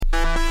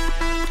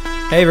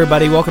Hey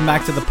everybody, welcome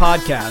back to the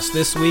podcast.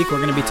 This week we're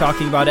going to be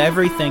talking about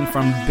everything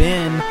from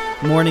Ben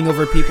mourning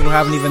over people who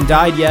haven't even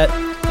died yet,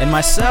 and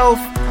myself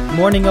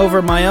mourning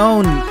over my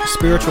own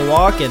spiritual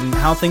walk and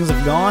how things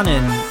have gone,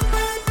 and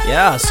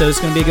yeah, so it's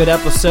going to be a good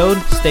episode.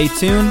 Stay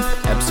tuned,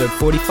 episode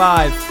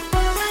 45.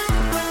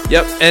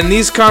 Yep, and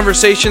these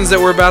conversations that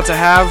we're about to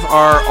have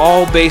are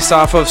all based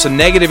off of some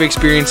negative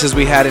experiences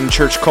we had in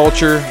church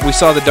culture. We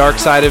saw the dark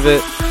side of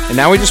it, and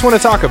now we just want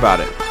to talk about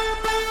it.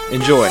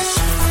 Enjoy.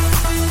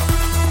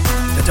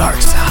 The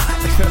dark side.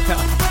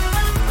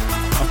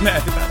 Oh,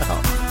 man, that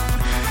helped.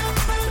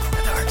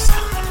 The dark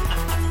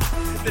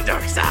side. The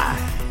dark side.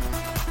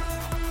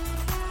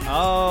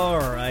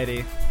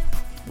 Alrighty.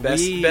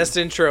 Best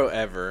intro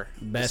ever.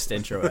 Best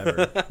intro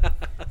ever.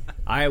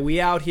 Alright, we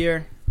out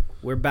here.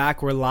 We're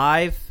back. We're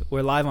live.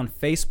 We're live on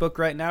Facebook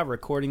right now,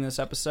 recording this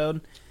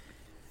episode.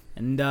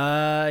 And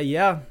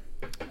yeah,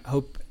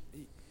 hope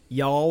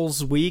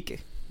y'all's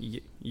week.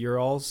 Your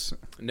all's.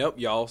 Nope,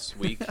 y'all's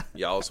week.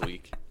 Y'all's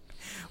week.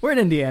 We're in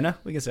Indiana.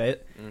 We can say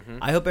it. Mm-hmm.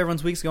 I hope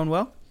everyone's week's going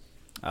well.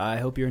 I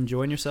hope you're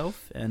enjoying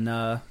yourself. And,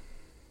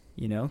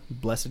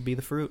 blessed be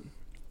the fruit.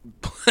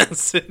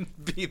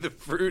 Blessed be the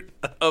fruit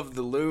of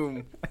the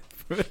loom.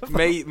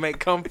 May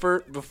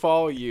comfort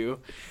befall you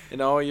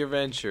in all your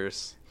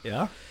ventures.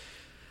 Yeah.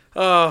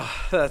 Oh,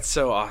 that's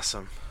so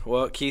awesome.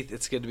 Well, Keith,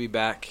 it's good to be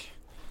back.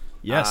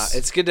 Yes.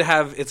 It's good to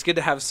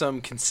have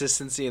some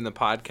consistency in the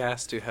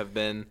podcast to have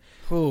been.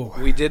 Ooh.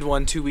 We did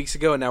one 2 weeks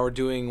ago, and now we're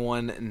doing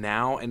one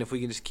now. And if we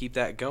can just keep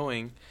that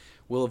going,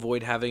 we'll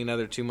avoid having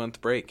another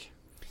 2-month break.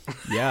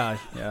 Yeah.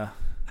 Yeah,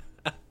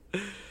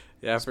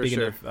 for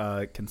sure. Speaking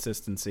of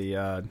consistency,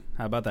 how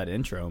about that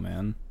intro,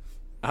 man?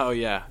 Oh,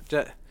 yeah.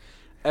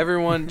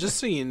 Everyone, just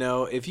so you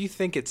know, if you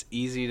think it's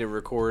easy to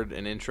record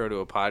an intro to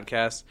a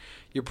podcast,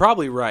 you're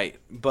probably right.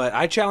 But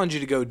I challenge you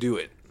to go do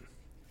it.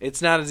 It's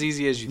not as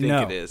easy as you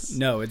think it is.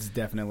 No, it's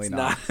definitely It's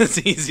not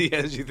as easy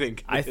as you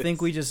think it is. I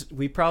think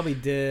we probably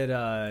did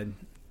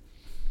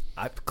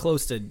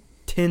close to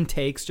 10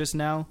 takes just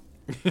now.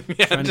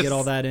 Trying to get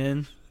all that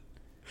in.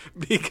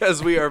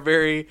 Because we are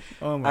very,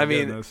 oh my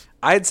goodness.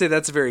 I'd say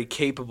that's a very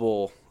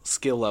capable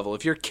skill level.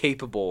 If you're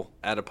capable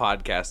at a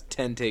podcast,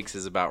 10 takes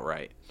is about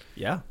right.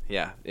 Yeah.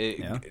 Yeah.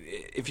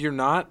 If you're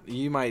not,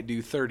 you might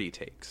do 30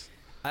 takes.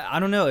 I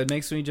don't know. It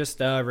makes me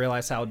just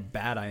realize how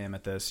bad I am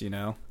at this, you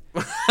know?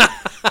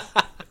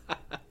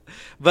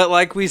 But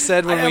like we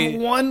said when I have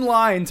one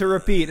line to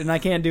repeat and I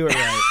can't do it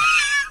right.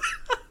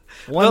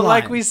 One line.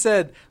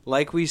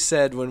 like we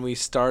said when we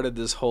started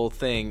this whole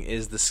thing,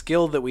 is the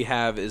skill that we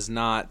have is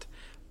not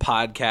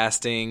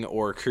podcasting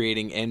or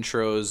creating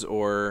intros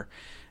or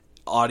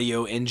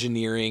audio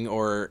engineering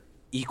or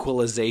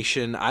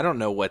equalization. I don't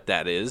know what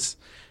that is,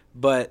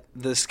 but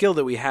the skill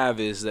that we have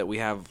is that we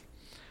have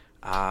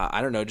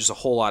just a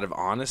whole lot of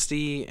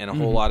honesty and a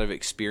whole lot of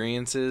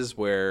experiences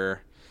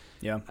where,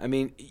 yeah, I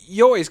mean,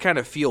 you always kind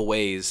of feel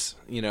ways,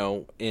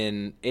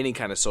 in any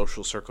kind of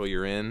social circle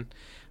you're in.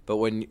 But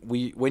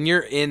when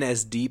you're in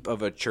as deep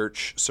of a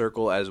church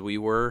circle as we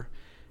were,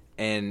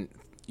 and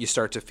you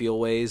start to feel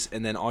ways,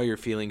 and then all your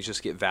feelings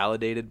just get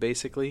validated,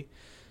 basically,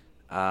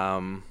 I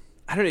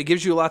don't know, it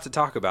gives you a lot to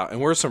talk about.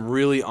 And we're some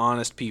really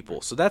honest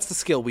people. So that's the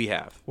skill we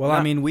have. Well,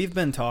 I mean, we've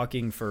been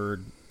talking for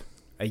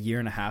a year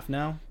and a half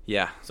now.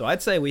 Yeah. So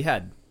I'd say we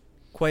had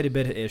quite a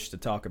bit of ish to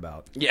talk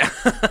about. Yeah,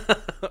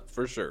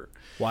 for sure.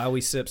 While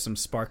we sip some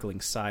sparkling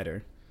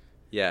cider.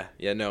 Yeah,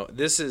 no,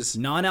 this is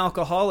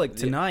non-alcoholic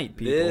tonight,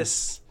 people.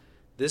 This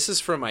is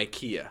from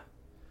IKEA.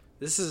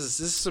 This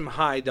is some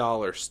high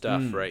dollar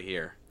stuff right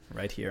here.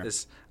 Right here.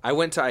 I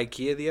went to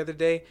IKEA the other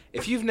day.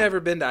 If you've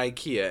never been to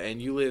IKEA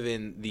and you live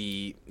in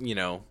the,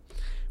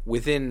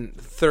 within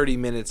 30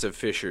 minutes of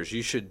Fishers,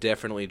 you should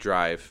definitely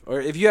drive. Or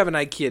if you have an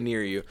IKEA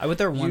near you. I went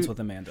there once with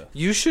Amanda.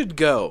 You should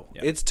go.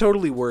 Yep. It's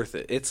totally worth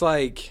it. It's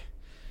like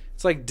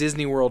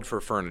Disney World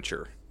for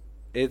furniture.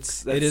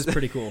 It is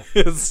pretty cool.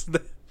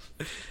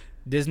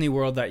 Disney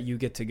World that you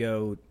get to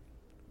go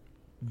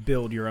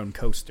build your own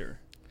coaster.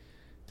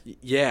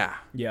 Yeah.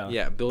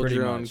 Build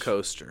your own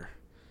coaster.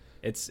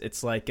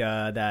 It's like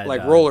that,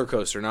 like roller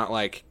coaster, not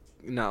like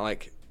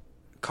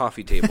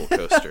coffee table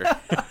coaster.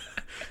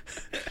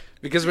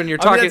 Because when you're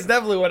talking, that's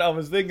definitely what I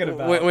was thinking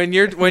about. When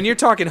you're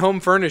talking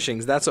home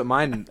furnishings, that's what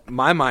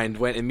my mind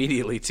went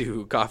immediately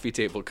to, coffee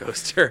table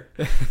coaster.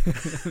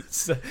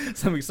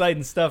 Some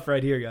exciting stuff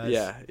right here, guys.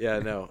 Yeah,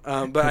 no.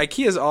 But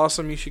IKEA is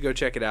awesome. You should go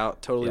check it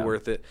out. Totally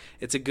worth it.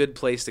 It's a good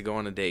place to go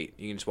on a date.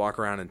 You can just walk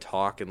around and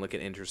talk and look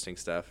at interesting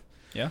stuff.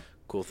 Yeah,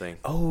 cool thing.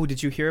 Oh,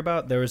 did you hear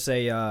about? There was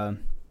a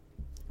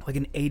like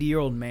an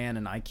 80-year-old man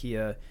in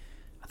IKEA.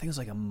 I think it was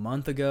like a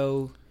month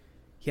ago.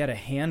 He had a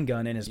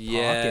handgun in his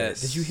pocket.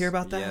 Did you hear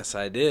about that? Yes,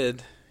 I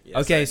did.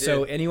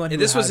 So anyone who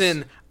this was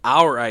in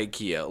our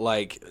IKEA,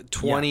 like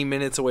 20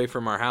 minutes away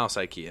from our house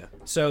IKEA.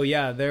 So,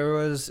 yeah, there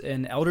was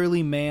an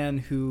elderly man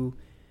who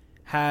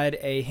had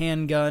a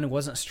handgun,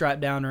 wasn't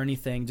strapped down or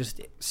anything, just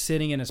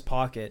sitting in his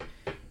pocket.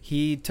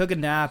 He took a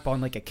nap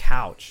on, like, a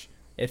couch.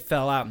 It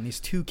fell out, and these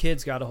two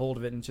kids got a hold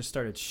of it and just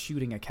started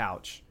shooting a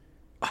couch.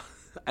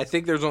 I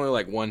think there's only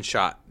like one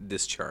shot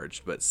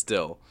discharged, but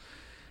still,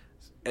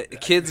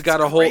 kids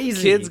got a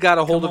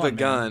hold of a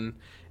gun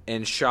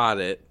and shot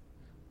it.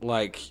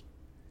 Like,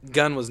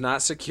 gun was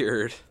not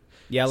secured.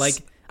 Yeah, like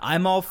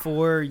I'm all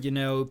for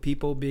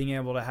people being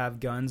able to have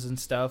guns and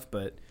stuff,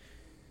 but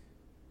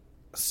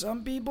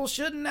some people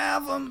shouldn't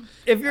have them.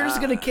 If you're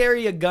just gonna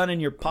carry a gun in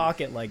your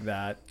pocket like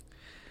that,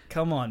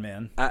 come on,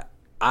 man.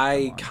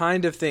 I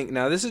kind of think,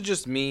 now this is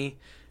just me,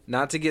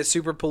 not to get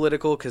super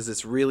political, because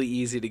it's really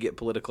easy to get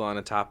political on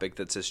a topic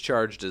that's as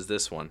charged as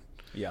this one.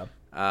 Yeah.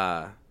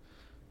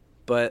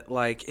 But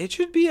like, it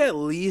should be at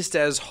least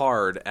as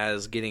hard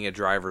as getting a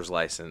driver's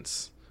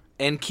license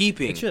and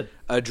keeping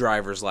a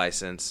driver's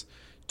license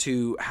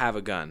to have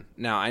a gun.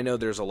 Now, I know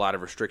there's a lot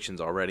of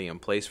restrictions already in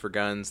place for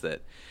guns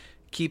that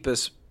keep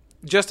us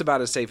just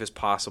about as safe as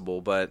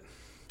possible, but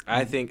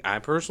I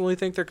personally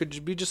think there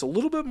could be just a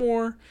little bit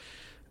more.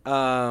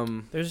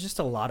 There's just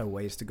a lot of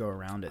ways to go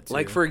around it, too.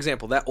 Like, for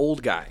example, that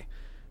old guy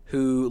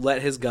who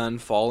let his gun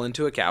fall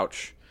into a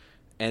couch,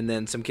 and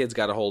then some kids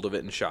got a hold of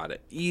it and shot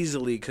it.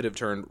 Easily could have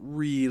turned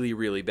really,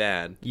 really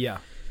bad. Yeah.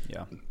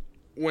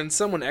 When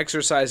someone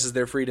exercises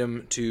their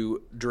freedom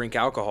to drink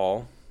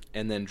alcohol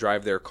and then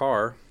drive their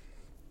car,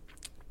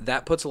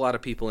 that puts a lot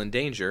of people in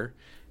danger,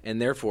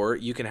 and therefore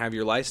you can have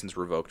your license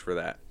revoked for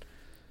that.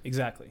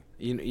 Exactly.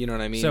 You know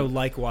what I mean? So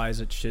likewise,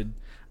 it should.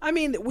 I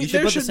mean,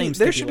 there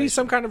should be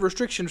some kind of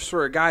restrictions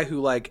for a guy who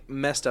like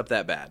messed up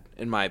that bad,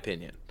 in my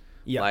opinion.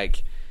 Yeah.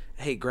 Like,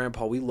 hey,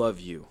 Grandpa, we love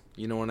you.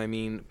 You know what I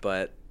mean?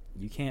 But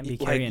you can't be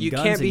carrying guns in your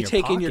You can't be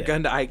taking pocket. your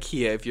gun to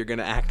IKEA if you're going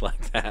to act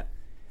like that.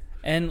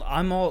 And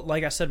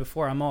like I said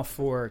before, I'm all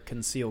for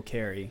concealed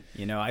carry.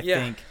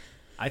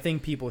 I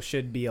think people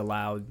should be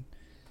allowed,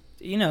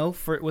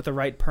 with the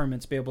right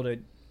permits, be able to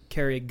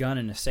carry a gun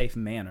in a safe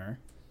manner.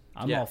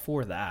 I'm all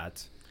for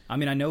that. I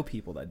mean, I know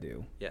people that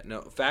do. Yeah,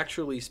 no,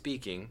 factually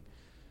speaking,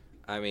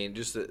 I mean,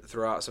 just to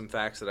throw out some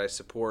facts that I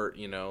support,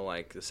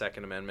 like the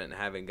Second Amendment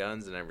and having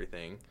guns and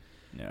everything.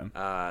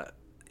 Yeah.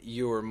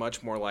 You are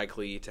much more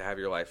likely to have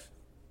your life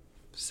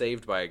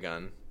saved by a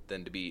gun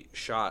than to be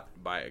shot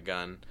by a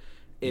gun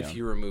if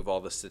you remove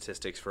all the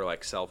statistics for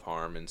like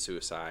self-harm and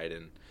suicide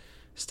and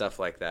stuff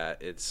like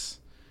that. It's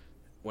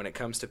when it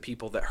comes to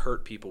people that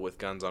hurt people with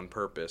guns on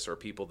purpose or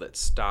people that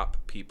stop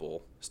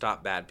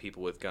bad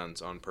people with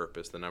guns on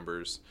purpose, the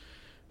numbers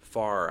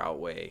far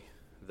outweigh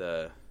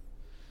the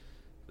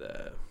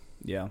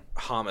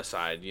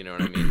homicide, you know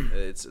what I mean?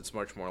 It's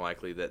much more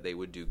likely that they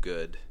would do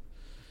good.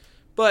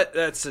 But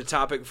that's a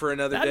topic for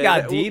another day.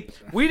 That got deep.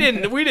 We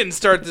didn't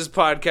start this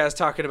podcast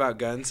talking about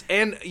guns.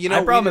 And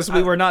I promise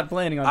we were not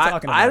planning on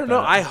talking about that. I don't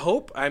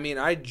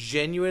know. I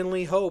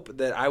genuinely hope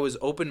that I was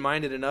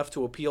open-minded enough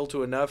to appeal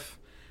to enough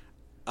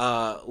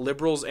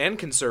liberals and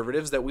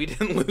conservatives that we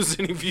didn't lose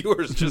any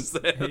viewers just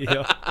then.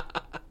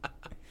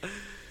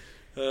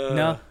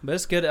 No, but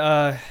it's good.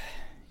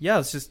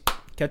 Let's just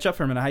catch up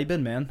for a minute. How you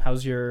been, man?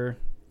 How's your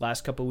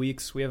last couple of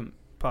weeks? We haven't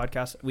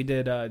podcasted. We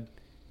did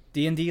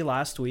D&D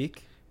last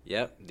week.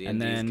 Yep, D&D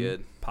and then is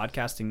good.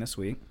 Podcasting this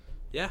week.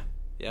 Yeah.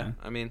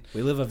 I mean,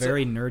 we live a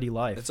very nerdy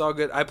life. It's all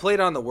good. I played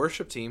on the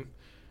worship team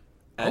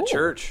at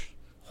church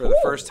for the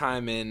first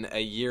time in a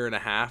year and a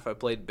half. I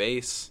played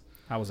bass.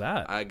 How was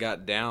that? I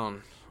got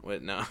down.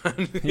 Wait, no.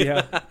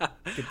 Yeah.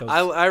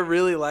 I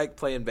really like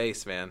playing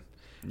bass, man.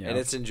 Yeah. And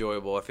it's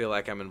enjoyable. I feel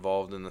like I'm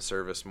involved in the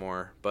service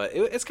more. But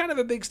it's kind of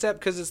a big step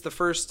because it's the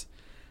first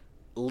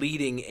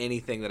leading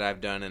anything that I've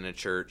done in a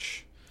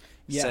church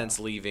since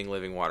leaving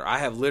Living Water. I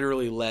have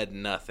literally led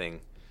nothing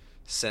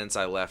since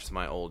I left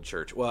my old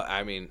church. Well,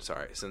 I mean,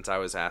 since I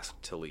was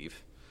asked to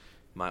leave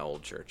my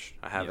old church.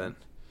 I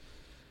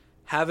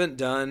haven't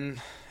done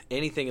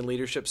anything in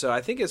leadership. So I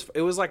think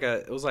it was like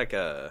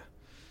a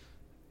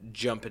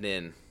jumping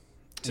in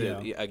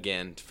to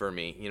again for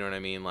me. You know what I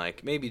mean?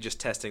 Like maybe just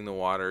testing the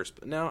waters.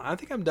 But no, I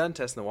think I'm done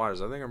testing the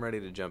waters. I think I'm ready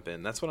to jump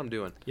in. That's what I'm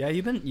doing. Yeah,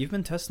 you've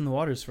been testing the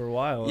waters for a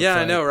while. Yeah,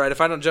 I know, right? If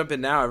I don't jump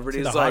in now,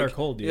 everybody's like, hot or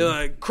cold, dude. You're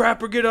like,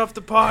 crap or get off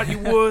the pot, you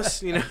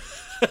wuss. You know.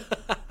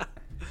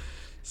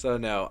 So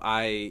no,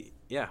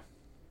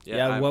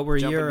 what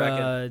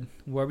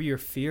were your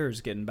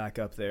fears getting back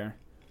up there?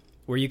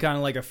 Were you kind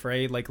of like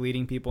afraid, like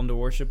leading people into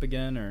worship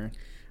again, or?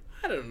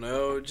 I don't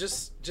know,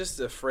 just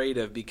afraid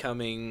of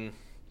becoming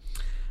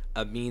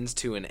a means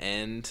to an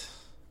end.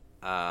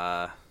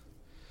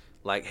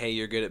 Like, hey,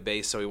 you're good at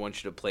bass, so we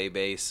want you to play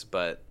bass,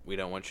 but we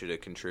don't want you to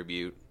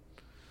contribute.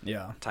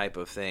 Yeah. Type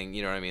of thing,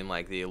 you know what I mean?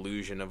 Like the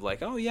illusion of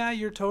like, oh yeah,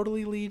 you're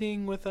totally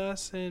leading with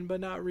us, but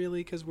not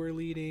really because we're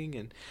leading,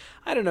 and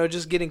I don't know,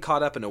 just getting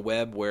caught up in a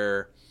web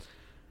where,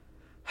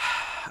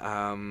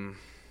 I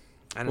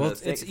don't know,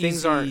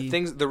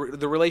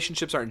 the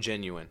relationships aren't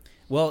genuine.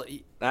 Well,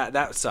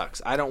 that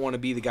sucks. I don't want to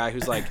be the guy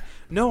who's like,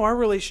 no, our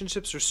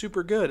relationships are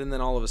super good, and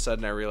then all of a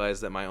sudden I realize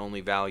that my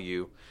only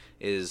value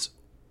is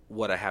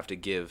what I have to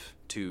give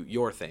to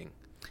your thing.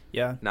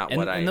 Yeah,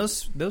 and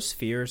those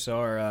fears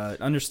are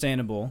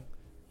understandable,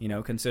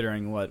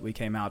 considering what we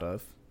came out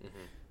of,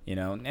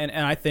 and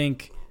I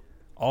think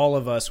all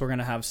of us we're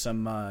gonna have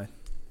some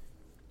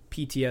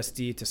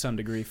PTSD to some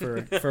degree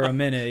for a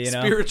minute, you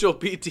know. Spiritual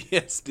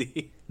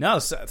PTSD. No,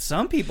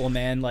 some people,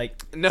 man,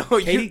 like No,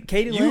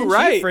 Katie you Lynn,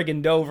 right. she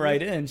friggin' dove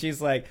right in. She's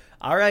like,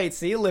 "All right,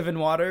 see you, Living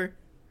Water.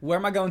 Where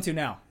am I going to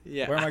now?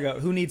 Yeah. Where am I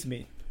going? Who needs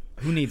me?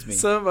 Who needs me?"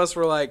 Some of us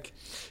were like,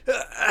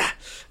 I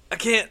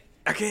can't.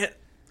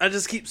 I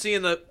just keep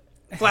seeing the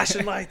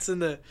flashing lights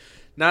and the.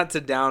 Not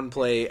to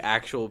downplay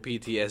actual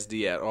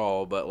PTSD at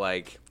all, but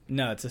like.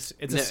 No, it's a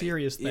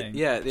serious thing.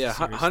 Yeah,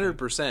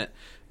 100%.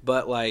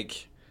 But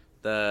like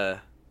the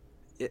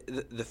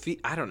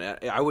I don't know.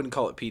 I wouldn't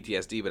call it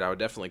PTSD, but I would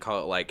definitely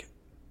call it like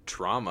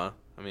trauma.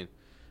 I mean,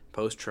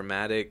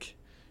 post-traumatic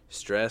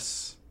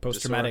stress.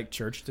 Post-traumatic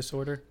church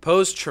disorder.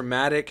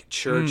 Post-traumatic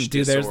church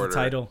disorder. There's the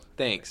title.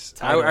 Thanks.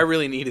 Title. I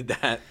really needed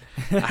that.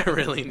 I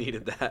really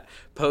needed that.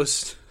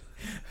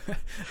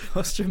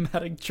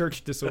 Post-traumatic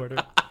church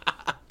disorder.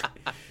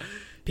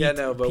 Yeah,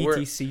 no, but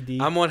PTCD.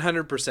 I'm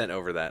 100%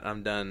 over that.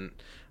 I'm done.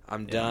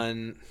 I'm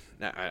done.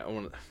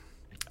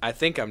 I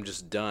think I'm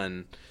just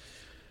done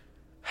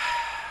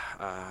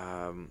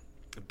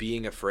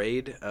being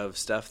afraid of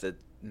stuff that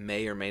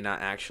may or may not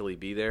actually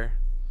be there.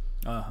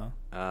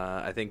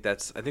 I think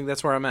that's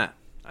where I'm at.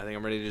 I think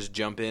I'm ready to just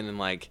jump in and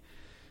like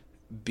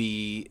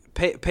pay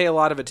a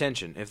lot of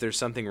attention. If there's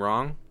something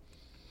wrong,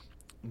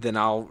 then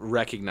I'll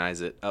recognize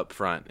it up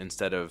front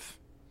instead of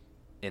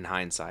in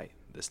hindsight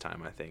this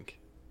time, I think.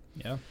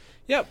 Yeah.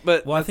 Yeah,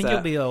 but I think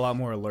you'll be a lot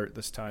more alert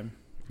this time.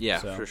 Yeah,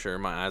 for sure.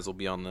 My eyes will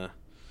be on the.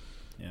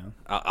 Yeah.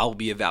 I'll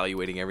be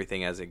evaluating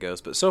everything as it goes,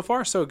 but so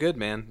far so good,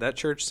 man. That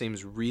church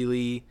seems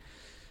really.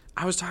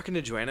 I was talking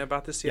to Joanna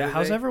about this the other day.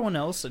 How's everyone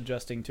else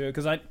adjusting to it?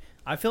 Because I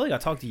feel like I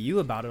talked to you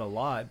about it a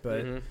lot,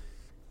 but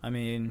I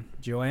mean,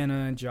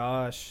 Joanna,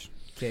 Josh,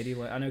 Katie.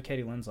 I know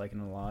Katie Lynn's liking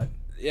it a lot.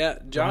 Yeah,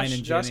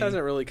 Josh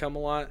hasn't really come a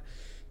lot.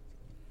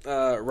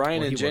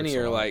 Ryan and Jenny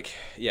are like,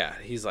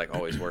 he's like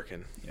always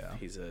working. Yeah,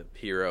 he's a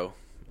hero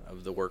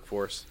of the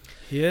workforce.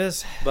 He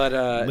is. But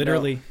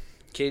literally, no,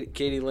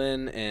 Katie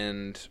Lynn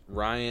and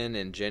Ryan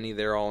and Jenny,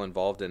 they're all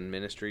involved in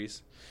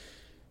ministries.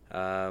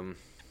 I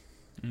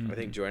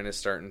think Joanna's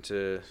starting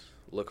to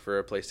look for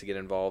a place to get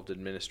involved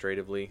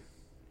administratively.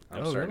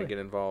 I'm starting to get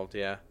involved.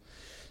 Yeah,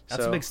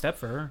 that's a big step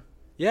for her.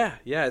 Yeah,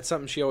 it's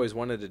something she always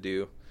wanted to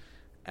do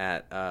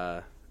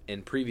at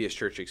in previous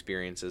church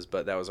experiences,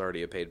 but that was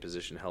already a paid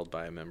position held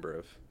by a member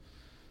of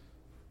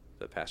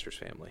the pastor's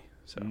family.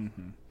 So,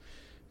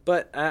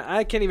 but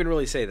I can't even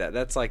really say that.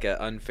 That's like an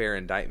unfair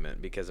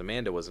indictment because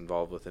Amanda was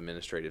involved with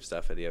administrative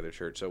stuff at the other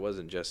church, so it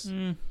wasn't just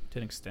to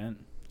an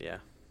extent. Yeah,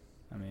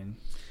 I mean,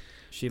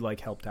 she like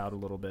helped out a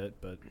little bit,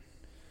 but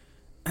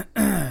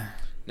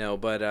no,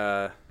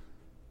 but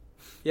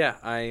yeah,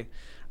 I'm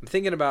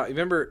thinking about.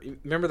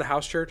 Remember the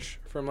house church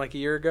from like a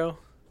year ago?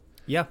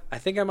 Yeah, I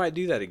think I might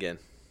do that again.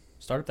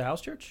 Start at the house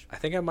church? I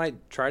think I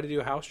might try to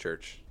do a house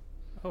church.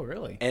 Oh,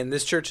 really? And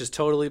this church is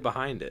totally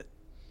behind it.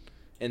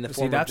 In the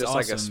form of just awesome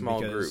like a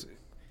small group.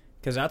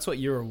 Because that's what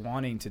you were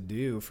wanting to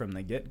do from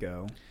the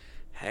get-go.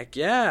 Heck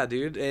yeah,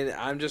 dude. And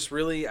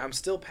I'm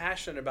still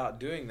passionate about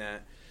doing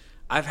that.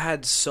 I've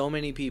had so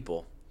many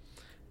people,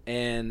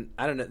 and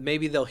I don't know,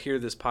 maybe they'll hear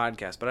this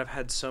podcast, but I've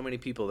had so many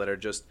people that are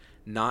just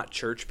not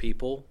church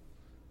people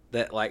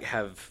that like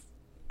have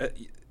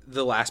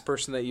the last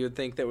person that you would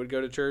think that would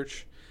go to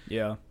church.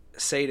 Yeah.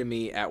 Say to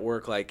me at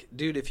work, like,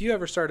 dude, if you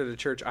ever started a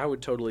church, I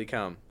would totally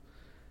come.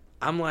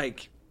 I'm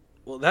like,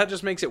 well, that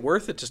just makes it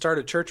worth it to start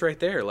a church right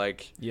there.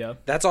 Like, yeah,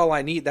 that's all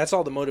I need. That's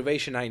all the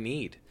motivation I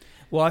need.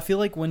 Well, I feel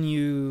like when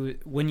you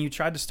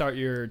tried to start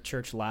your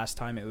church last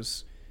time, it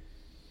was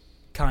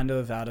kind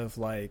of out of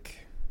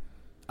like,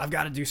 I've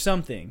got to do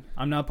something.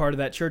 I'm not part of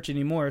that church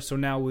anymore. So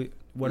now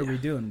what are we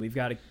doing? We've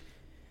got to,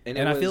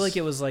 and I feel like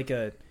it was like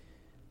an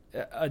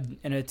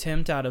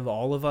attempt out of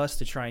all of us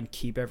to try and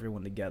keep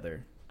everyone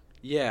together.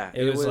 Yeah,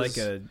 it was like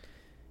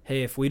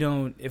hey, if we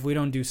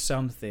don't do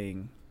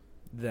something,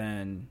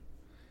 then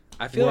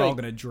I feel we're like all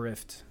gonna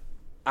drift.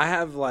 I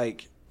have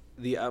like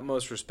the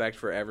utmost respect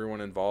for everyone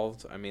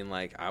involved. I mean,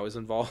 like I was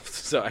involved,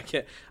 so I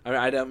can't.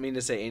 I don't mean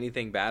to say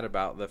anything bad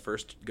about the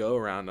first go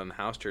around on the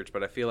house church,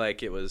 but I feel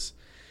like it was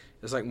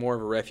like more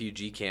of a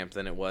refugee camp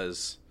than it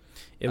was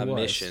a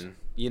mission.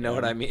 You know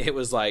what I mean? It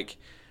was like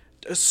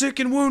sick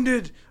and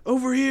wounded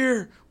over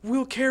here.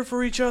 We'll care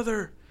for each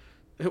other.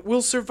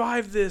 We'll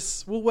survive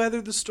this. We'll weather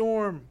the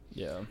storm.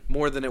 Yeah.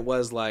 More than it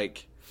was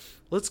like,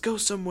 let's go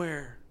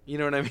somewhere. You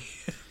know what I mean?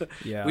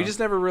 Yeah. We just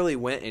never really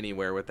went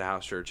anywhere with the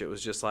house church. It was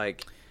just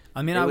like,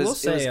 I mean, I will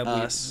say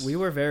we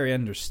were very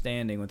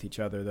understanding with each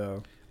other,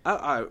 though.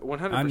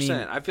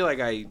 100%. I feel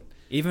like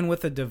even with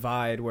the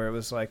divide where it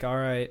was like, all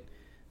right,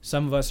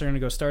 some of us are going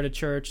to go start a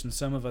church and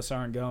some of us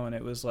aren't going.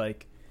 It was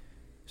like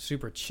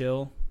super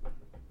chill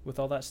with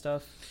all that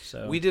stuff.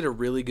 So we did a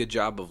really good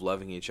job of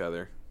loving each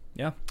other.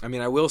 Yeah. I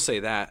mean, I will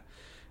say that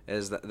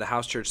as the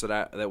house church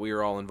that we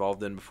were all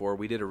involved in before,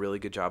 we did a really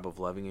good job of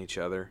loving each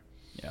other.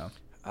 Yeah.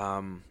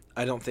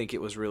 I don't think it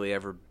was really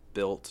ever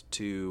built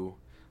to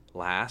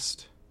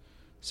last,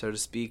 so to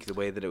speak, the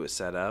way that it was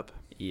set up.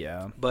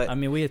 Yeah. But I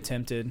mean, we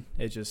attempted.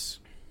 It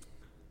just...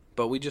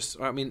 But we just...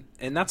 I mean,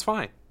 and that's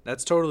fine.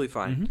 That's totally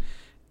fine.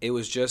 it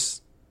was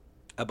just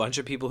a bunch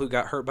of people who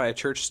got hurt by a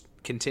church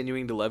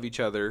continuing to love each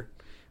other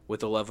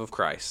with the love of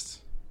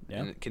Christ,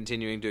 and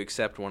continuing to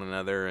accept one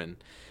another and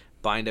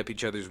bind up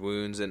each other's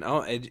wounds. And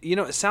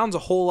it sounds a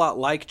whole lot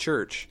like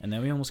church. And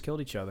then we almost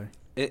killed each other.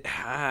 No,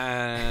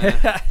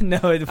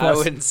 it was. I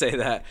wouldn't say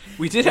that.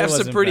 We did have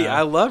some pretty. Bad.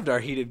 I loved our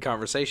heated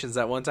conversations.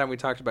 That one time we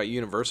talked about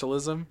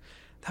universalism.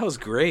 That was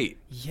great.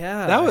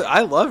 Yeah,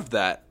 I loved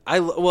that.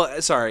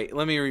 Sorry.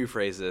 Let me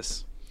rephrase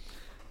this.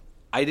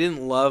 I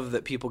didn't love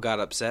that people got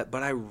upset,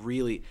 but I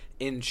really,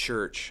 in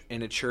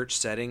a church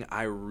setting,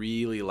 I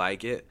really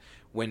like it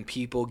when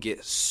people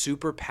get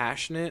super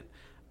passionate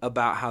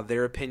about how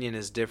their opinion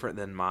is different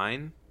than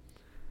mine.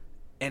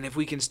 And if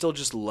we can still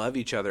just love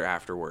each other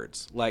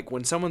afterwards. Like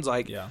when someone's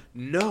like,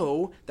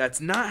 no, that's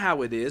not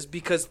how it is,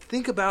 because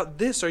think about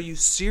this. Are you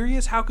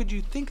serious? How could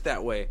you think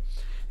that way?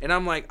 And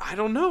I'm like, I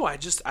don't know. I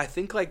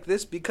think like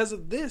this because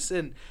of this.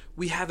 And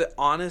we have an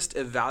honest,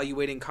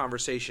 evaluating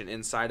conversation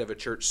inside of a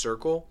church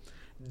circle.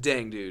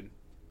 Dang, dude.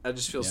 I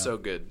just feel so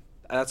good.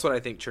 That's what I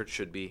think church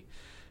should be.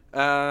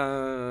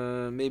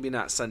 Maybe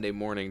not Sunday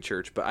morning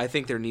church, but I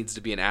think there needs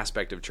to be an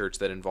aspect of church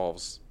that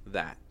involves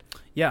that.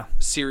 Yeah.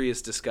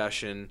 Serious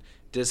discussion,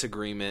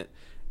 disagreement,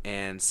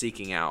 and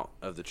seeking out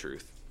of the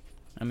truth.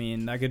 I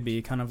mean, that could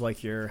be kind of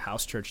like your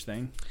house church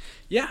thing.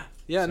 Yeah.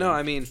 Yeah, so, no,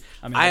 I mean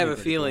I have a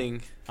feeling...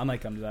 Cool. I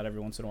might come to that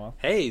every once in a while.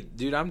 Hey,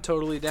 dude, I'm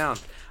totally down.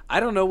 I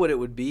don't know what it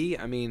would be.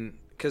 I mean,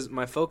 because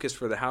my focus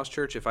for the house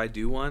church, if I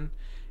do one,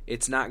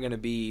 it's not going to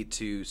be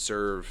to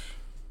serve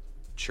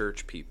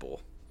church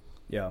people.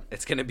 Yeah.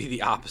 It's going to be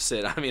the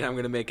opposite. I mean, I'm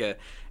going to make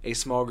a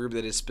small group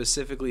that is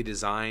specifically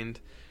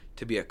designed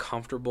to be a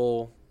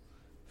comfortable,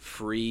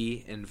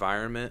 free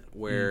environment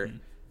where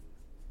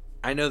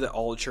I know that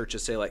all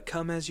churches say, like,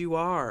 come as you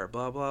are,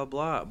 blah, blah,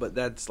 blah. But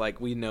that's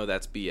like, we know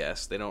that's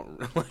BS. They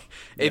don't like,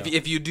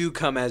 if you do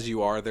come as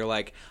you are, they're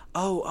like,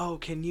 oh,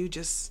 can you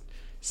just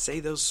say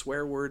those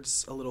swear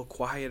words a little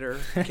quieter?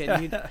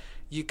 Can you...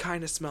 You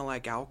kind of smell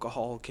like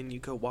alcohol. Can you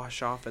go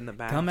wash off in the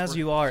bathroom? Come as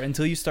you are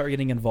until you start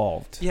getting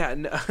involved. Yeah.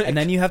 No. And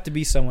then you have to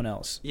be someone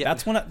else. Yeah.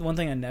 That's one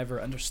thing I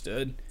never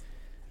understood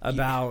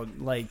about,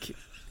 like,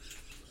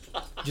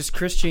 just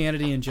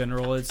Christianity in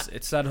general.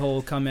 It's that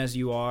whole come as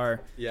you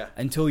are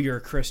until you're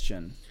a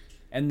Christian.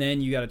 And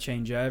then you got to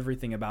change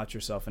everything about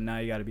yourself, and now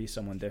you got to be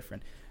someone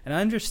different. And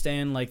I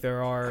understand, like,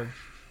 there are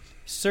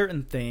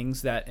certain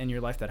things that in your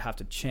life that have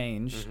to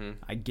change. Mm-hmm.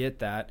 I get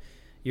that.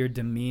 Your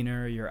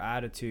demeanor, your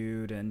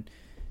attitude, and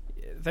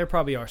there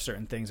probably are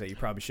certain things that you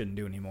probably shouldn't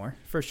do anymore,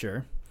 for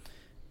sure.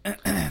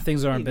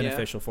 Things that aren't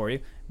beneficial for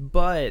you.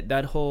 But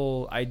that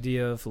whole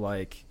idea of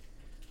like,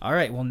 all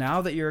right, well,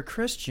 now that you're a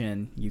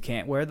Christian, you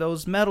can't wear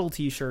those metal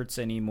T-shirts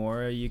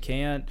anymore. You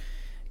can't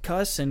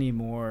cuss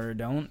anymore.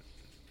 Don't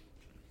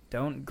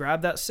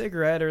grab that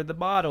cigarette or the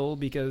bottle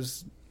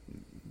because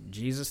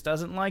Jesus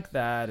doesn't like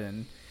that.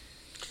 And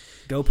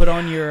go put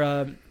on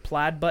your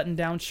plaid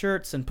button-down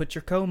shirts and put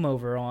your comb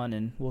over on,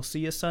 and we'll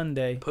see you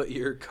Sunday. Put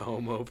your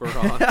comb over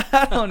on.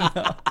 I don't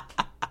know.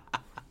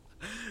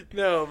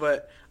 No,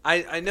 but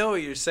I know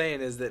what you're saying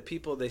is that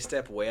people, they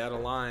step way out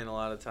of line a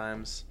lot of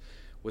times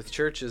with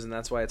churches, and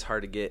that's why it's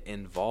hard to get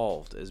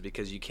involved, is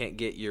because you can't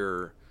get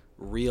your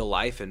real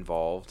life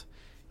involved.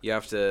 You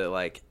have to,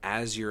 like,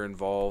 as you're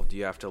involved,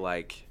 you have to,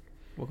 like,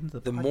 welcome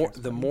to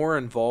the more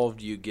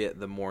involved you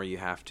get, the more you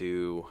have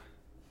to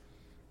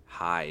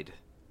hide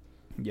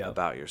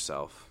about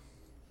yourself.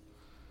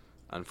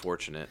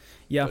 Unfortunate,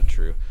 but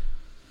true.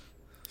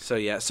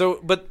 So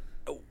but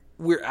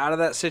we're out of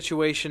that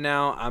situation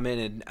now.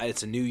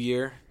 It's a new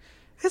year.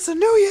 It's a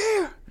new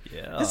year.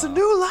 Yeah. It's a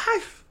new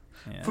life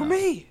for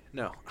me.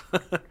 No.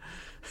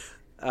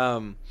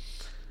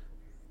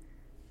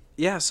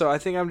 So I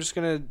think I'm just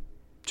gonna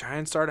try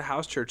and start a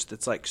house church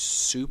that's like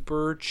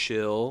super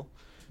chill,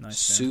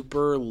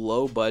 super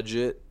low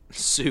budget,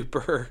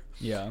 super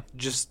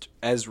just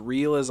as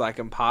real as I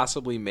can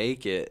possibly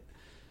make it,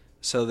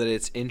 so that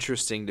it's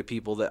interesting to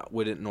people that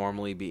wouldn't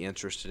normally be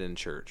interested in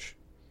church.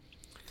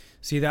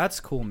 See,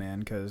 that's cool, man,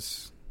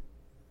 because,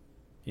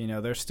 you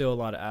know, there's still a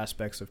lot of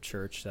aspects of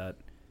church that,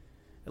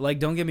 like,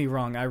 don't get me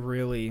wrong, I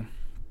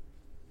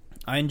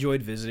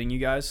enjoyed visiting you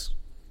guys.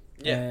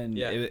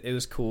 It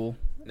was cool.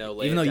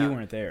 No, even though you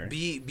weren't there.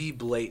 Be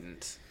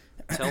blatant.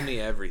 Tell me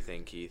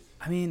everything, Keith.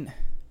 I mean,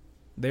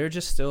 there are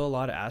just still a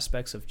lot of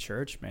aspects of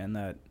church, man,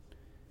 that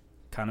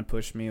kind of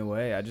pushed me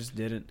away. I just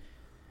didn't.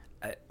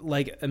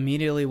 Like,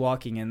 immediately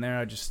walking in there,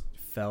 I just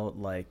felt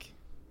like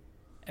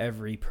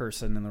every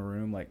person in the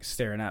room, like,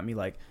 staring at me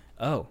like,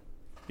 oh,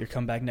 you're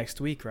coming back next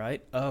week,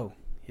 right? Oh,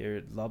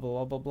 here, blah, blah,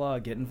 blah, blah, blah,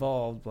 get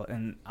involved.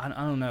 And I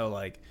don't know,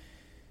 like,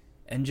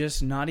 and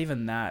just not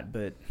even that,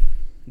 but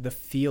the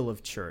feel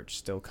of church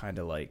still kind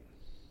of, like,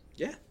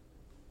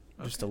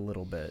 just a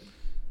little bit.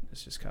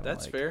 It's just kind of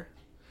That's fair.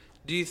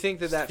 Do you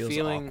think that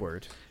feeling...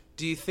 awkward.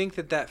 Do you think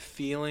that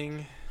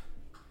feeling...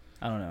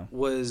 I don't know.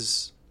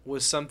 Was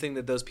something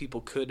that those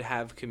people could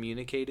have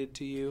communicated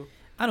to you?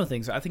 I don't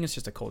think so. I think it's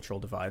just a cultural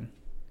divide.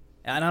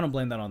 And I don't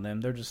blame that on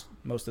them.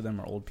 Most of them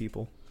are old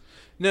people.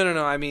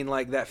 No. I mean,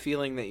 like, that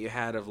feeling that you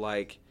had of,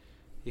 like,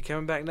 You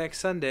coming back next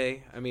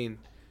Sunday? I mean,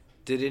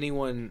 did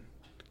anyone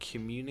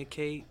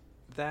communicate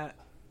that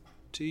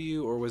to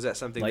you, or was that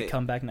something Like,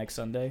 come back next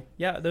Sunday?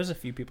 Yeah, there's a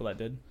few people that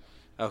did.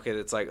 Okay,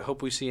 that's like,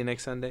 hope we see you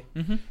next Sunday.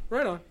 Mm-hmm.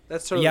 Right on.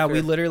 That's totally Yeah, fair.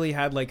 we literally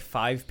had like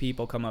 5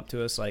 people come up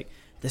to us like,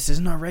 this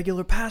isn't our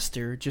regular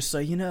pastor, just so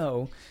you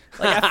know.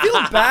 Like, I feel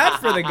bad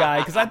for the guy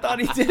because I thought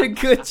he did a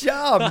good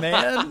job,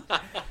 man.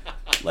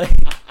 Like,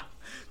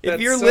 if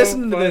That's you're so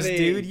listening to this, funny.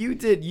 dude, you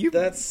did you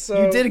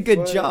you did a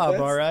good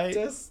job, all right?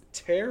 That's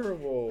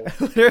terrible.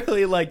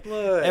 Literally, like,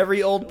 Look,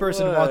 every old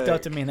person walked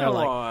up to me and they're come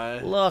like,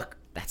 on. look,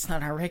 that's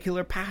not our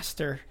regular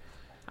pastor.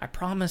 I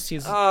promise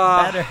he's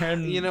Ah, better.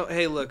 And, you know,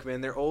 hey, look, man,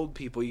 they're old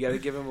people. You got to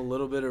give them a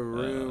little bit of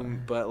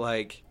room. But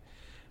like,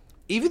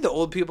 even the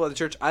old people at the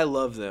church, I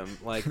love them.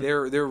 Like,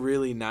 they're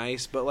really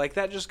nice. But like,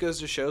 that just goes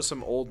to show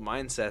some old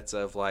mindsets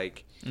of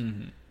like,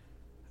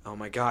 oh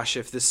my gosh,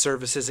 if this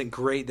service isn't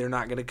great, they're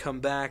not going to come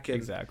back. And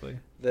exactly.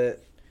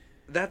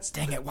 That's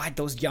Dang it! Why'd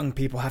those young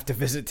people have to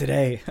visit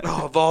today?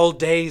 oh, of all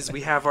days,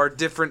 we have our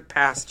different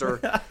pastor.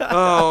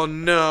 Oh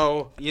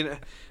no, you know.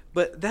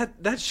 But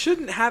that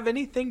shouldn't have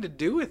anything to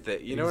do with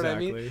it. You know what I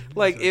mean? Exactly.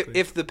 Like, Exactly.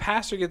 if the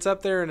pastor gets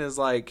up there and is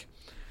like,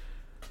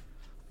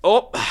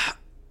 oh,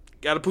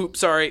 gotta poop,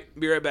 sorry,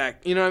 be right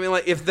back. You know what I mean?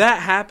 Like, if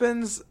that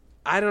happens,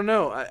 I don't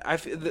know.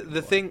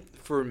 The thing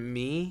for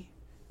me,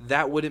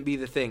 that wouldn't be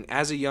the thing.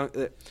 As a young,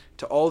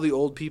 to all the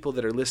old people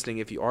that are listening,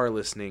 if you are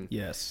listening,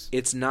 Yes.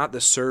 it's not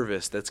the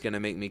service that's going to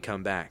make me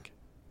come back.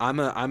 I'm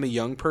a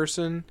young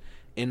person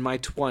in my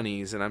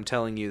 20s, and I'm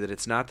telling you that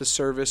it's not the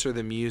service or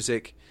the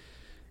music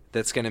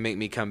that's going to make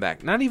me come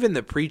back. Not even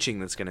the preaching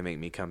that's going to make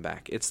me come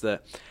back. It's the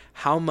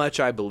how much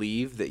I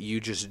believe that you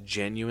just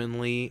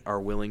genuinely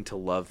are willing to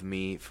love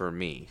me for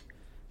me.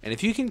 And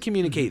if you can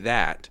communicate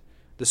that,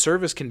 the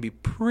service can be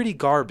pretty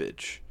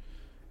garbage.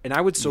 And I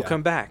would still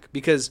come back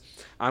because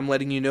I'm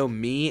letting you know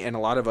me and a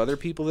lot of other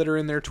people that are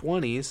in their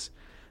 20s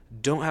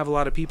don't have a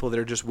lot of people that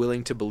are just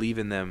willing to believe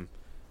in them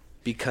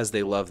because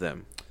they love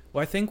them.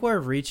 Well, I think we're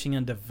reaching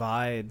a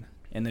divide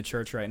in the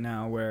church right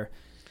now where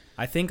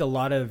I think a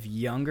lot of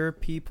younger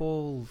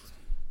people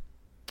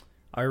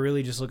are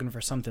really just looking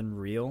for something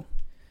real.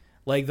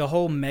 Like, the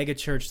whole mega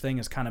church thing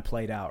is kind of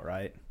played out,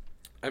 right?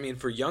 I mean,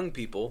 for young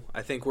people,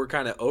 I think we're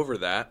kind of over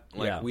that.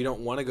 Like, we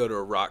don't want to go to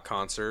a rock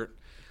concert.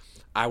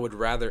 I would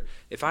rather,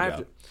 if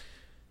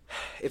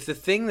the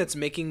thing that's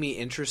making me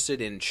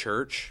interested in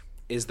church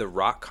is the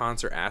rock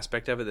concert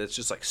aspect of it, that's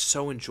just like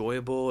so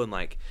enjoyable and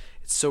like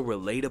it's so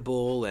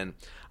relatable, and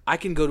I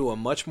can go to a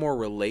much more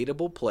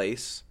relatable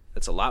place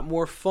that's a lot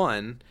more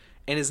fun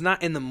and is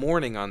not in the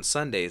morning on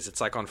Sundays.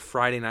 It's like on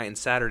Friday night and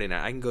Saturday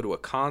night. I can go to a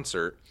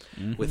concert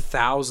with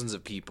thousands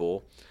of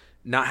people,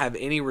 not have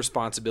any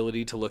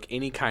responsibility to look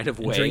any kind of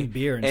way, drink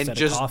beer instead and of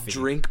just coffee.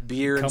 drink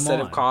beer instead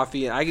of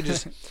coffee, and I can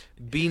just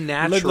be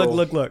natural.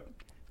 Look.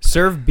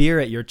 Serve beer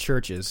at your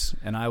churches,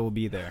 and I will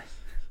be there.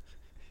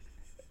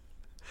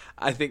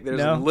 I think there's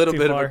No? a little Too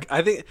bit far? of a,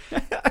 I think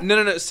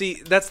no. See,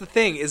 that's the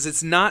thing, is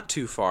it's not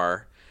too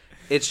far.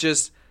 It's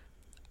just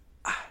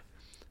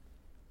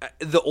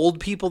the old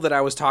people that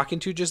I was talking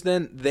to just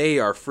then, they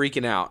are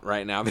freaking out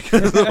right now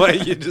because of the way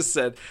you just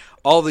said.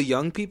 All the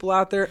young people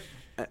out there,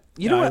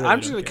 you know I what? really I'm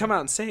just don't going to care. come out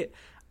and say it.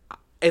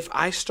 If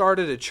I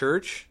started a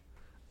church,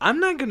 I'm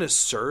not going to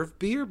serve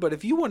beer, but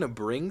if you want to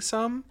bring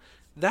some,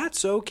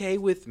 that's okay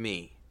with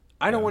me.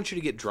 I don't want you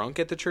to get drunk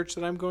at the church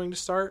that I'm going to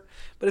start,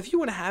 but if you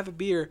want to have a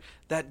beer,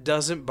 that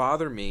doesn't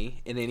bother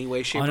me in any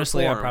way, shape,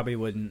 Honestly, or I form. probably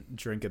wouldn't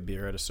drink a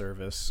beer at a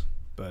service,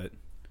 but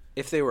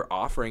If they were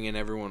offering and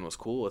everyone was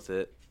cool with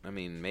it, I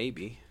mean,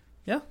 maybe.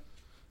 yeah,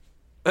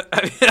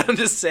 I mean, I'm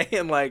just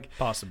saying, like,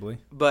 possibly.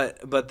 but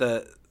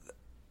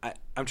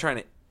I'm trying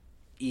to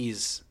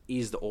ease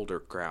the older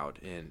crowd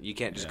in. You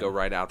can't just go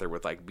right out there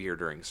with like beer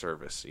during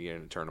service. You're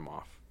gonna turn them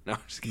off. No, I'm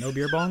just kidding. No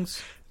beer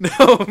bongs?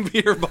 No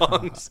beer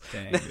bongs.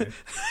 Dang, dude.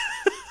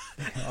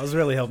 I was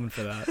really hoping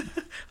for that.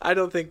 I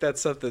don't think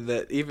that's something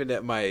that even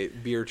at my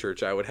beer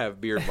church I would have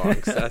beer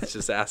bongs. That's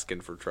just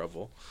asking for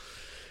trouble.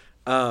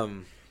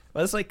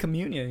 Well, it's like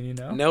communion, you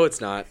know? No,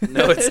 it's not.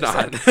 No, it's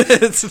not.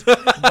 It's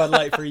not. But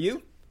like for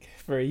you.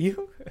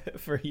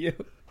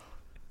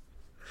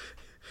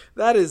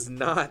 That is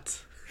not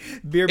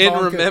Beer in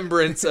bong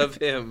remembrance of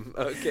him.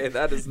 Okay,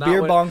 that is not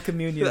beer what, bong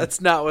communion. That's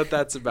not what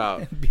that's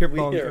about. Beer We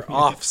bong are communion.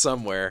 off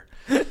somewhere.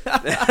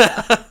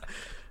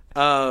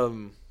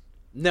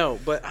 No,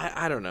 but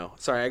I don't know.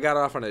 Sorry, I got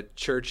off on a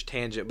church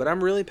tangent, but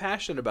I'm really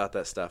passionate about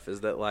that stuff.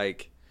 Is that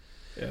like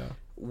Yeah.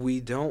 we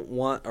don't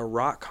want a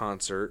rock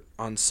concert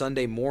on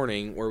Sunday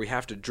morning where we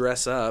have to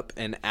dress up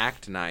and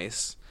act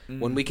nice.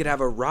 When we could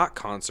have a rock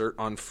concert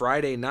on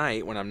Friday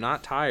night when I'm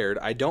not tired,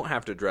 I don't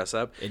have to dress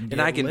up, And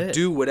and I get can lit.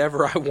 do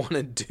whatever I want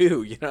to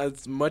do. You know,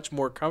 it's much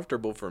more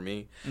comfortable for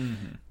me.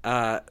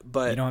 But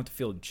You don't have to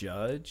feel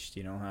judged.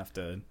 You don't have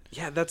to.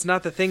 yeah, that's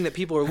not the thing that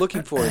people are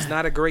looking for. It's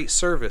not a great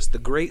service. The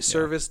great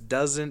service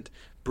doesn't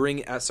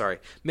bring.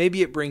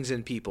 Maybe it brings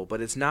in people, but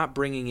it's not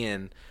bringing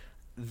in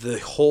the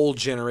whole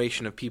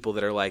generation of people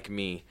that are like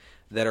me,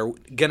 that are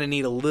gonna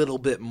need a little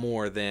bit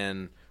more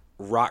than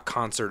rock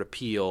concert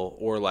appeal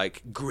or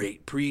like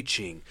great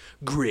preaching,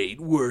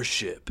 great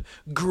worship,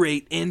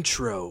 great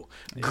intro,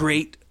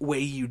 great way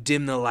you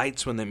dim the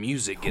lights when the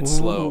music gets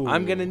slow.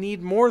 I'm going to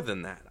need more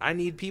than that. I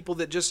need people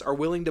that just are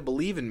willing to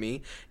believe in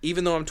me,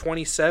 even though I'm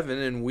 27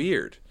 and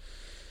weird.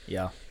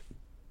 Yeah.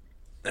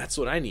 That's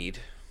what I need.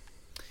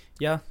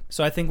 Yeah.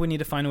 So I think we need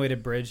to find a way to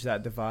bridge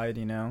that divide,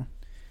 you know?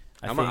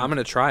 I'm going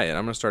to try it.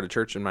 I'm going to start a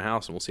church in my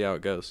house and we'll see how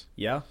it goes.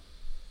 Yeah.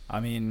 I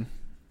mean,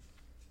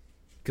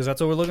 because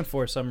that's what we're looking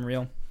for, something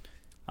real.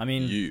 I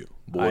mean, yeah,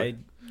 boy.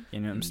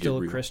 I'm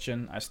still a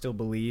Christian. I still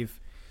believe.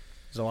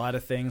 There's a lot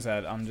of things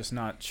that I'm just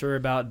not sure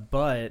about,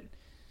 but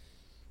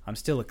I'm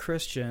still a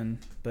Christian.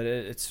 But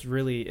it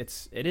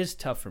is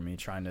tough for me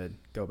trying to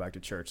go back to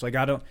church. Like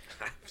I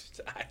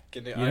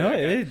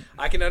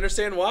can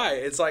understand why.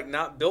 It's like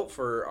not built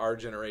for our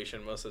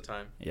generation most of the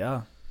time.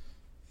 Yeah.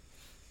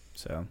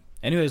 So,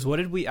 anyways, what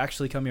did we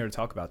actually come here to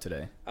talk about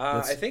today?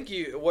 I think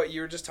what you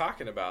were just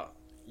talking about.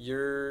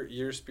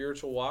 Your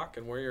spiritual walk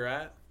and where you're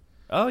at.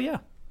 Oh yeah,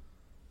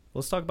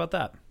 let's talk about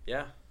that.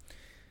 Yeah,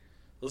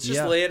 let's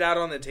just lay it out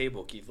on the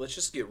table, Keith. Let's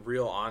just get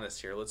real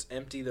honest here. Let's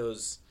empty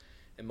those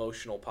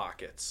emotional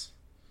pockets.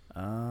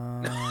 Might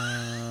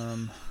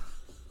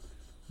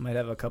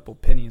have a couple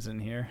pennies in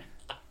here.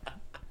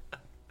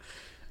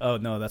 Oh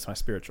no, that's my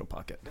spiritual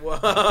pocket. Whoa.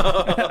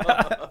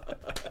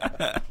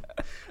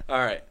 All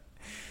right.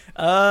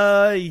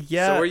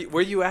 Yeah. So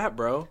where you at,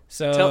 bro?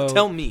 So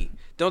tell me.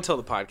 Don't tell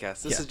the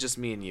podcast. This is just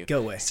me and you. Go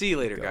away. See you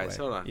later, guys.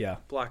 Away. Hold on. Yeah.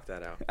 Block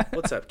that out.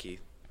 What's up,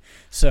 Keith?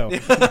 So,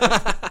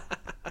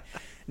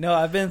 no,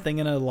 I've been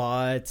thinking a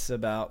lot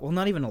about, well,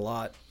 not even a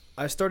lot.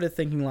 I started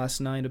thinking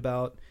last night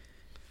about,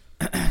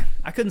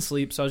 I couldn't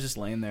sleep, so I was just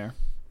laying there.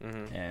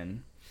 Mm-hmm.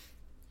 And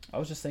I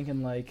was just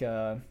thinking, like,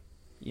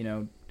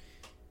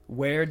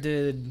 where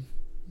did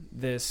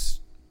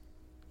this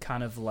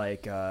kind of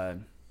like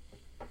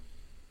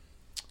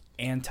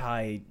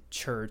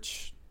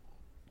anti-church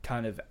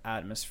kind of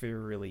atmosphere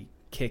really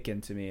kick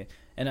into me?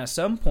 And at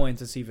some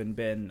points it's even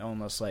been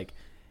almost like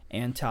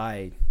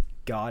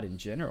anti-God in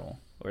general,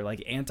 or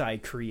like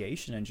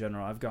anti-creation in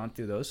general. I've gone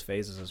through those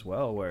phases as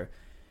well, where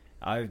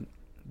and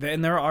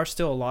there are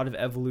still a lot of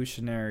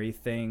evolutionary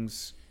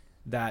things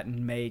that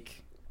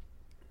make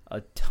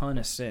a ton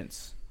of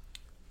sense.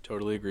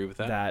 Totally agree with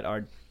that.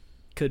 That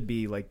could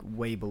be like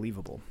way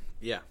believable.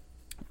 Yeah.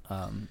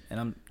 And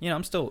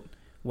I'm still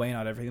weighing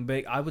out everything,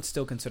 but I would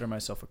still consider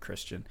myself a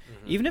Christian.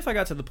 Mm-hmm. Even if I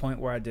got to the point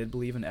where I did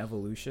believe in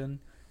evolution,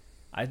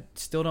 I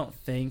still don't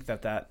think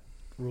that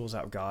rules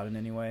out God in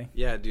any way.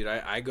 Yeah, dude,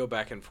 I go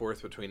back and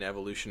forth between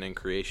evolution and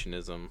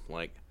creationism,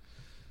 like,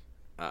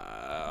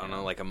 on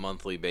a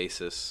monthly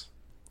basis.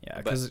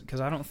 Yeah, because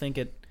I don't think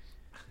it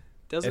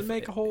doesn't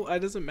it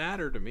doesn't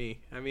matter to me.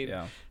 I mean,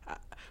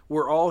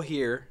 we're all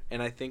here,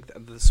 and I think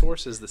that the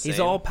source is the same. He's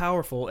all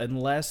powerful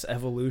unless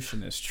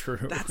evolution is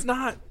true. That's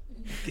not...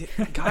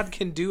 God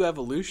can do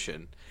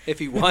evolution if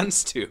he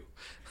wants to.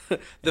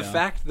 The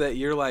fact that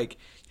you're like,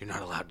 you're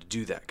not allowed to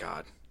do that,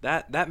 God,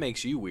 that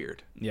makes you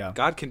weird. Yeah.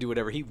 God can do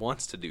whatever he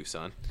wants to do,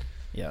 son.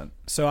 Yeah.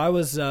 So I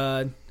was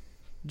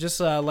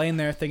just laying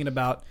there thinking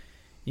about,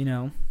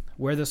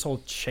 where this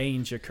whole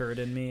change occurred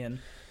in me. And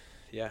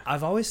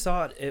I've always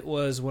thought it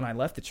was when I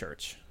left the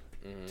church,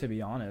 to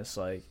be honest.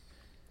 Like,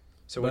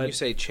 so when you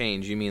say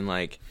change, you mean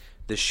like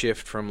the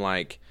shift from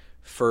like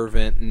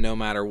fervent, no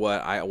matter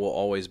what, I will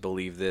always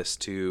believe this,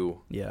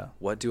 to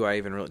what do I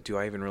even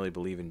really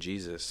believe in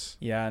Jesus?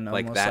 Yeah, and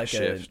like that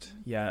shift.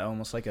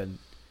 Almost like a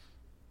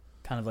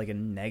kind of like a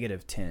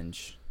negative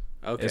tinge.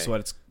 Okay, is what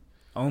it's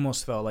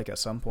almost felt like at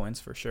some points,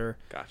 for sure.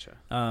 Gotcha.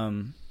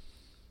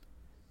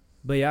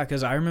 But yeah,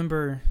 because I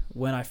remember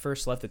when I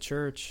first left the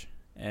church,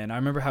 and I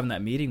remember having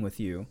that meeting with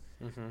you.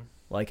 Mm-hmm.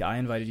 Like, I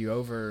invited you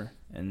over,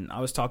 and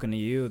I was talking to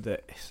you I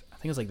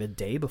think it was like the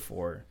day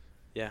before.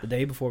 Yeah. The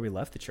day before we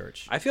left the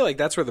church. I feel like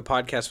that's where the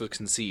podcast was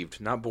conceived.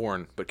 Not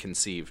born, but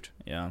conceived.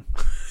 Yeah.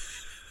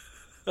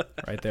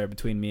 Right there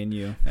between me and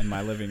you in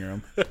my living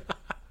room.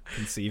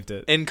 Conceived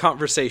it. In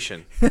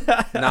conversation.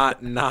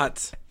 not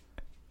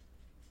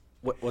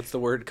what's the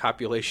word?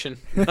 Copulation?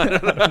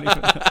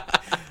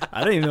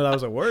 I don't even know that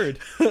was a word.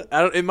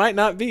 It might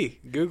not be.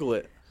 Google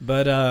it.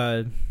 But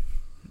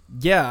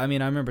yeah, I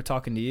mean, I remember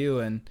talking to you,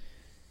 and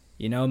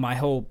my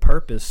whole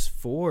purpose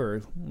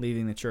for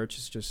leaving the church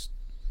is just,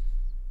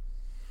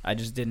 I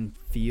just didn't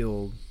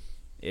feel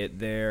it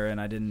there,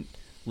 and I didn't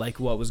like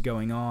what was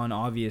going on,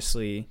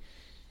 obviously.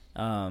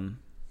 And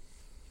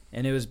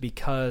it was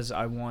because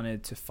I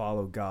wanted to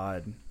follow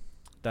God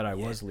that I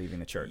was leaving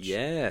the church.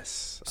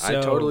 Yes.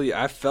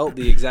 I felt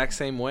the exact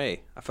same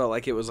way. I felt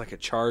like it was like a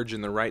charge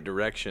in the right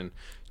direction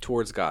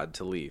towards God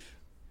to leave.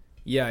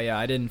 Yeah,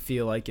 I didn't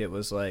feel like it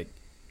was like,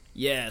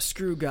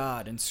 screw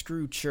God and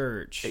screw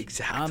church.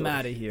 Exactly. I'm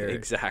out of here.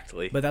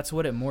 Exactly. But that's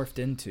what it morphed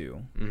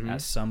into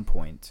at some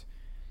point.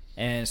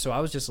 And so I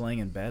was just laying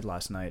in bed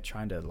last night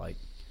trying to like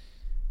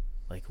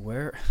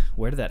where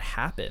did that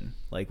happen?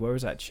 Like, where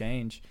was that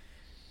change?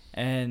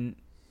 And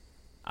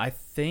I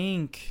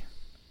think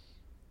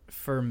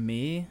for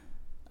me,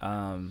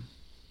 and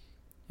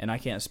I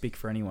can't speak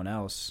for anyone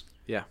else.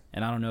 Yeah.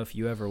 And I don't know if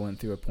you ever went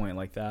through a point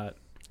like that.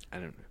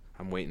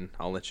 I'm waiting.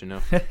 I'll let you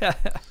know.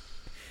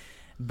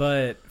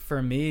 But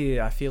for me,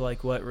 I feel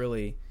like what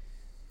really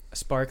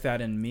sparked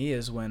that in me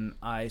is when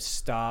I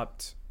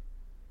stopped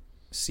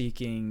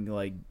seeking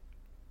like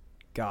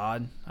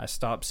God. I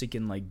stopped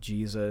seeking like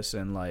Jesus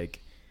and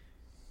like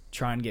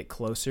trying to get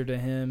closer to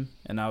him,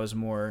 and I was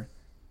more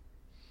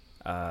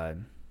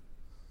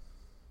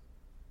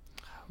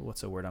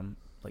what's the word? I'm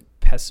like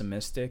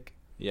pessimistic.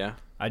 Yeah.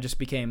 I just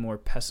became more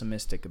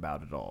pessimistic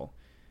about it all.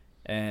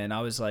 And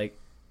I was like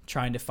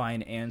trying to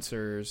find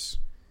answers.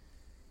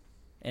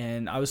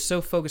 And I was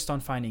so focused on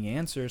finding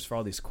answers for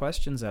all these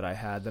questions that I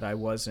had that I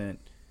wasn't,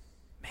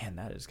 man,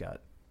 that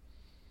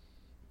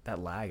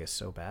lag is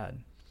so bad.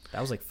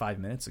 That was like 5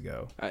 minutes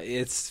ago.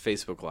 It's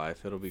Facebook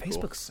Live. It'll be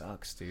Facebook cool.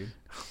 sucks, dude.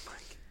 Oh my God.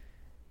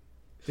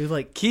 Dude,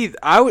 like Keith,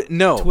 I would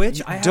no Twitch.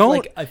 I have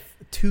like a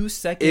 2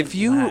 second. If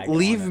you lag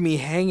leave on it. me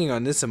hanging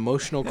on this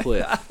emotional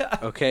cliff,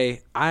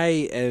 okay, I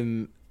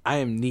am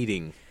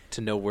needing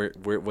to know where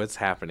what's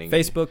happening.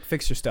 Facebook,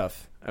 fix your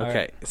stuff.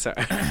 Okay, sorry.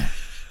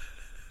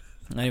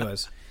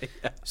 Anyways,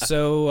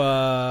 so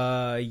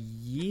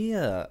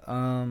yeah.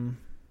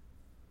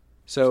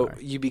 So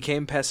Sorry. you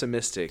became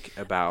pessimistic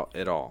about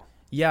it all.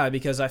 Yeah,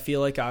 because I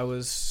feel like I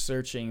was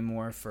searching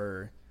more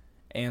for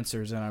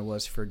answers than I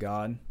was for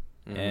God.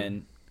 Mm-hmm.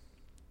 And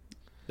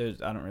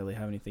I don't really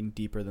have anything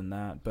deeper than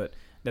that. But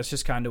that's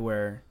just kind of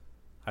where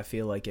I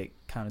feel like it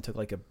kind of took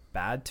like a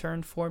bad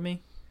turn for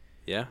me.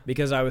 Yeah.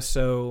 Because I was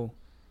so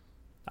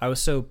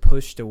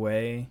pushed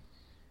away,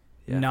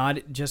 not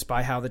just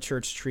by how the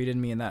church treated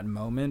me in that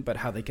moment, but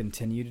how they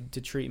continued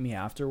to treat me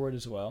afterward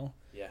as well.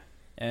 Yeah.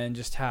 And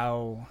just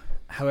how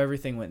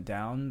everything went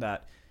down,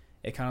 that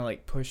it kind of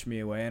like pushed me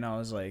away, and I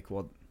was like,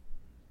 well,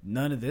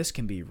 none of this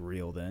can be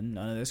real then.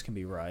 None of this can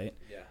be right.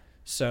 Yeah.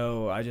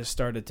 So I just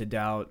started to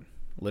doubt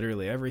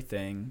literally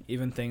everything,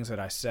 even things that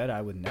I said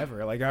I would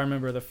never. Like I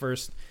remember the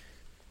third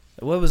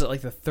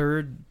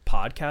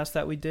podcast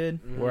that we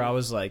did where I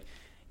was like,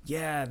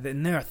 yeah,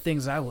 then there are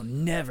things I will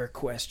never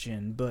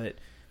question, but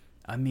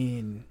I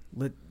mean,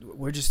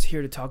 we're just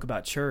here to talk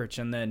about church.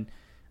 And then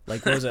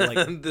like, what was it,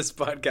 like this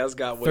podcast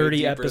got way 30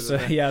 deeper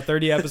episodes. than Yeah,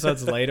 30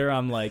 episodes later,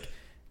 I'm like,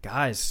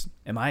 guys,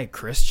 am I a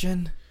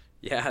Christian?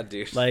 Yeah,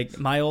 dude. Like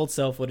my old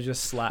self would have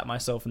just slapped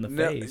myself in the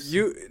face.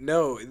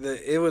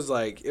 It was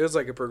like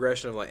a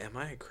progression of like, am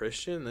I a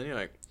Christian? And then you're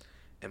like,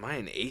 am I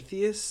an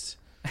atheist?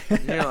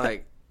 And you're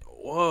like,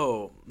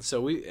 whoa.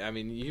 So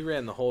you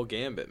ran the whole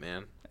gambit,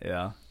 man.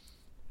 Yeah.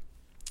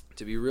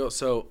 To be real,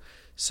 so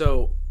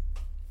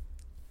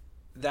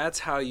that's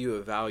how you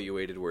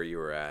evaluated where you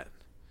were at,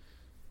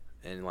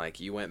 and like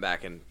you went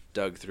back and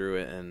dug through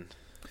it, and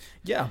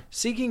Yeah.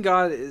 seeking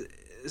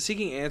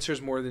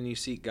answers more than you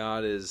seek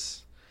God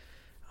is,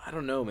 I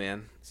don't know,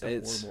 man.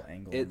 It's a horrible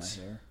angle in my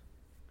hair.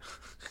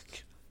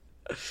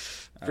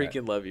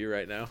 Freaking love you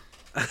right now.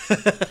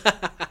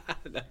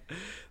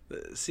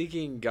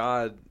 Seeking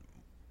God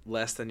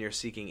less than you're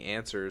seeking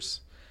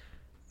answers.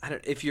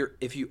 If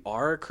you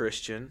are a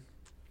Christian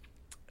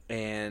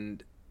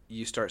and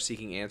you start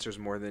seeking answers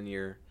more than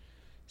you're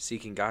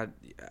seeking God,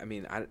 I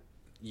mean,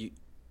 you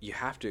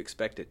have to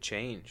expect it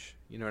change.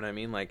 You know what I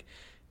mean? Like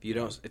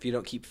if you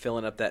don't keep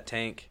filling up that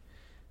tank,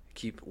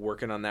 keep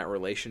working on that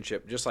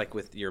relationship, just like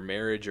with your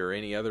marriage or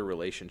any other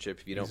relationship,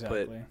 if you don't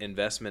put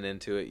investment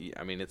into it,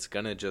 I mean, it's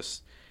going to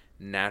just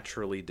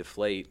naturally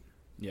deflate.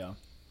 Yeah.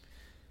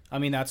 I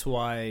mean, that's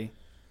why,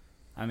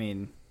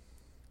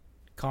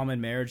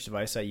 common marriage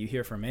advice that you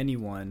hear from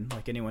anyone,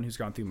 like anyone who's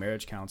gone through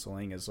marriage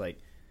counseling, is like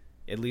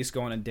at least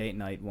go on a date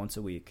night once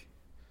a week.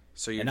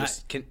 So you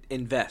can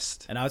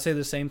invest. And I would say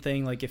the same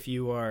thing, like if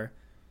you are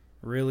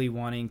really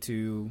wanting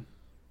to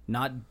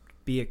not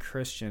be a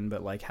Christian,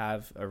 but like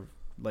have a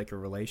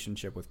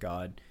relationship with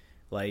God,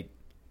 like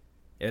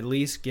at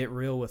least get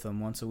real with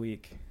him once a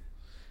week.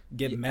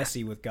 Get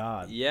messy with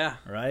God. Yeah.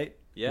 Right?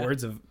 Yeah.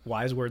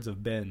 Wise words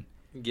of Ben.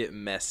 Get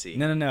messy.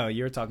 No.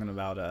 You're talking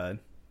about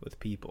with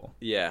people.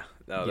 Yeah.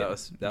 No, that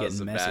was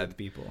messy bad. with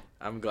people.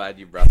 I'm glad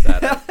you brought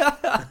that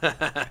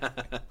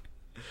up.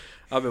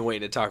 I've been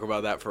waiting to talk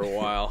about that for a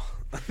while.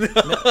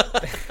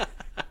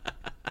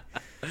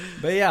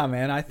 But yeah,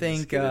 man, I think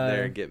just get in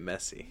there and get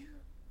messy.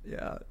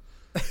 Yeah.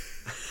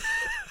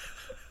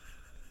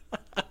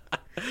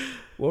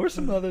 What were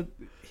some other?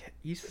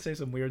 You used to say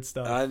some weird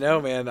stuff. I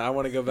know, man. I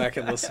want to go back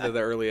and listen to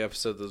the early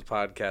episodes of the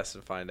podcast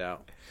and find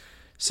out.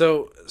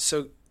 So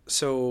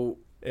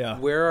yeah.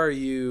 Where are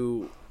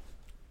you?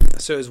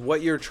 So is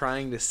what you're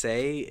trying to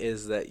say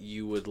is that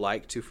you would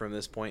like to, from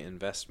this point,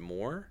 invest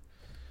more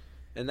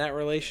in that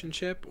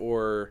relationship,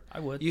 or I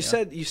would. You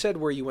said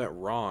where you went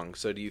wrong.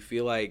 So do you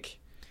feel like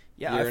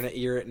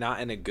you're not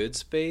in a good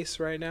space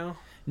right now?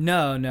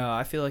 No.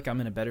 I feel like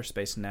I'm in a better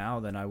space now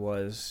than I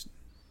was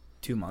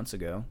 2 months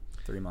ago,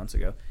 3 months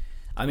ago.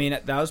 I mean,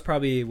 that was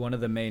probably one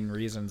of the main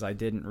reasons I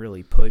didn't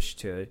really push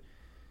to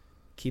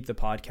keep the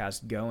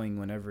podcast going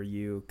whenever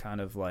you kind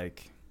of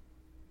like,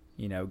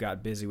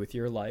 got busy with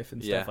your life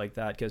and stuff like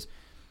that. Because,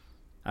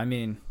 I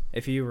mean,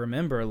 if you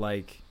remember,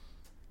 like,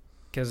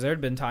 because there had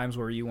been times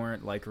where you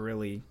weren't like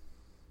really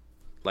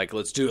Like,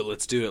 let's do it.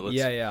 Let's do it.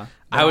 Yeah.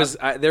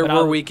 There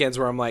were weekends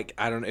where I'm like,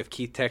 I don't know if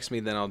Keith texts me,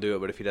 then I'll do it.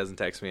 But if he doesn't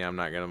text me, I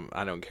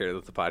don't care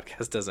that the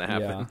podcast doesn't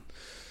happen.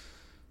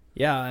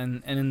 Yeah.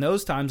 And in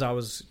those times I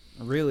was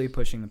really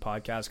pushing the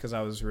podcast because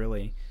I was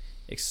really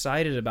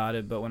excited about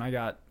it. But when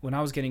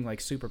I was getting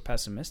like super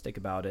pessimistic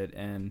about it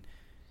and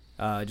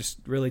just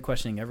really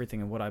questioning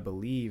everything and what I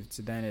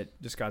believed, then it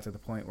just got to the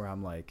point where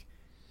I'm like,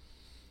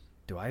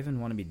 do I even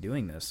want to be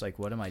doing this? Like,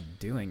 what am I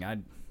doing? I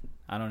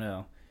don't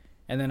know.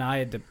 And then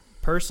I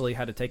personally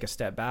had to take a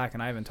step back,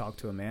 and I even talked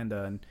to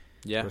Amanda and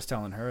was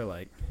telling her,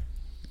 like,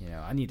 you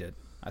know, I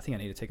think I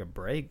need to take a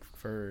break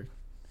for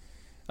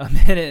a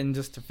minute and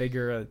just to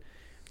figure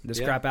this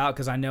crap out,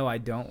 because I know I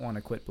don't want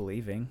to quit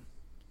believing.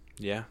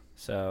 Yeah.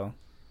 So,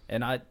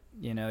 and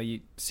you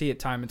see it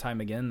time and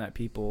time again that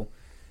people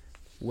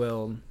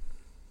will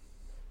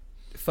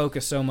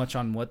focus so much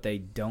on what they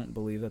don't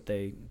believe that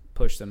they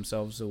push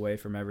themselves away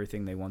from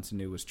everything they once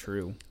knew was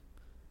true.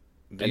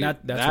 Dude, and that's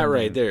that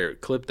right there.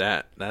 Clip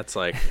that. That's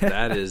like,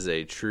 that is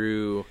a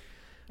true.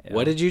 Yeah.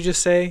 What did you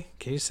just say?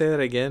 Can you say that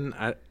again?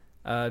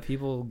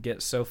 People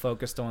get so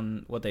focused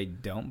on what they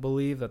don't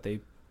believe that they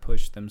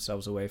push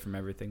themselves away from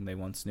everything they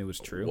once knew was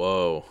true.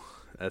 Whoa,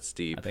 that's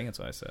deep. I think that's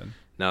what I said.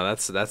 No,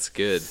 that's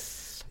good.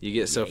 You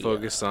get so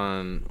focused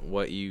on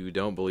what you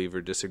don't believe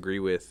or disagree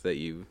with that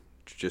you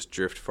just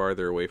drift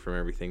farther away from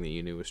everything that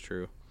you knew was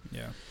true.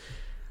 Yeah.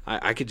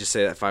 I could just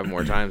say that 5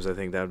 more times. I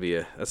think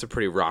that's a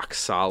pretty rock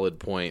solid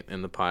point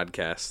in the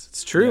podcast.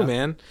 It's true,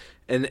 man.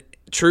 And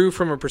true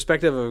from a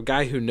perspective of a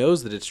guy who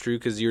knows that it's true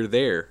because you're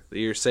there.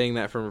 You're saying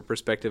that from a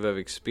perspective of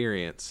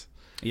experience.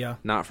 Yeah.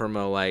 Not from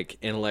a like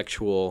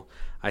intellectual,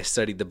 I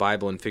studied the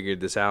Bible and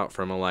figured this out,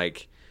 from a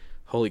like,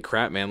 holy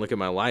crap, man, look at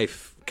my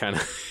life kind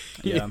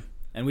of. Yeah.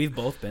 And we've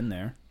both been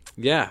there.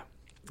 Yeah.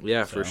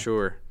 Yeah, so. For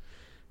sure.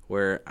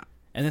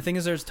 And the thing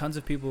is, there's tons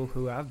of people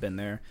who have been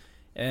there.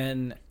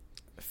 And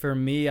for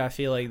me, I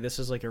feel like this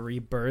is like a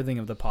rebirthing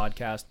of the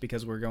podcast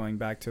because we're going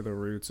back to the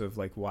roots of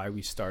like why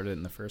we started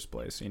in the first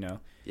place, you know?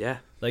 Yeah.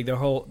 Like the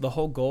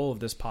whole goal of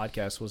this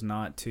podcast was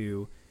not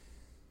to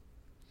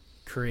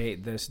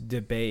create this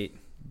debate,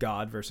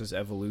 God versus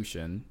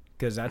evolution,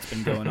 because that's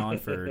been going on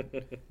for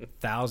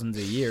thousands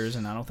of years,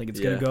 and I don't think it's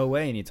going to go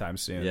away anytime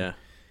soon. Yeah.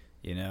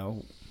 You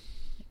know?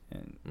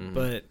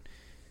 But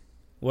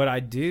what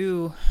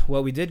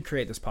we did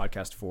create this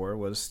podcast for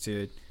was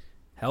to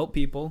help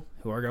people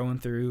who are going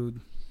through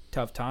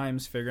tough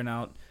times, figuring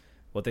out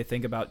what they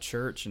think about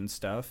church and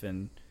stuff,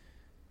 and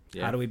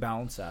how do we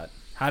balance that?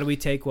 How do we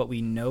take what we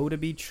know to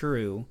be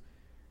true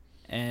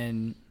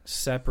and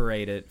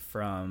separate it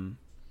from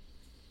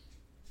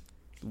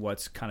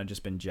what's kind of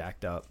just been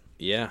jacked up?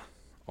 Yeah.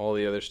 All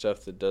the other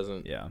stuff that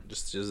doesn't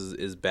just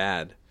is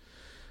bad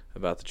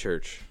about the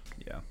church.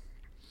 Yeah.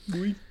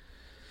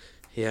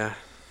 Yeah.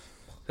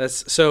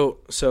 That's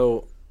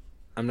so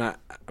I'm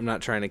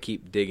not trying to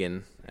keep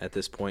digging at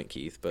this point,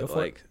 Keith, but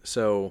like,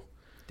 so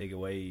dig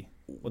away.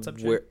 What's up,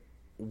 Jim?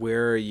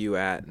 Where are you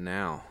at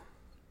now?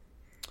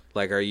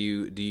 Like, do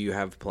you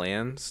have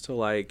plans to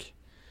like?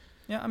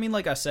 Yeah, I mean,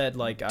 like I said,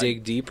 like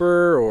dig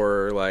deeper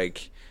or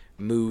like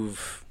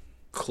move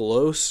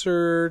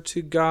closer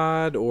to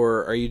God,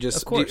 or are you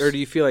just, or do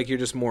you feel like you're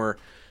just more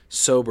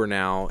sober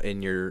now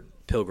in your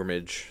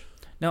pilgrimage?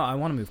 No, I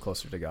want to move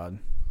closer to God,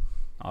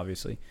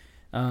 obviously.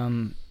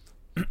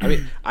 I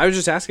mean, I was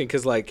just asking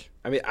because, like,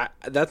 I mean,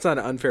 that's not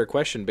an unfair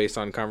question based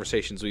on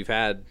conversations we've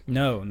had.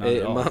 No, not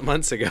at all.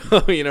 Months ago.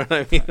 You know what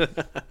I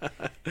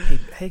mean?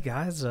 hey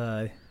guys.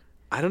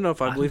 I don't know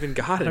if I believe in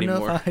God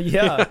anymore.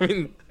 Yeah. I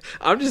mean,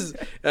 I'm just.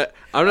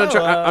 I'm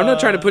not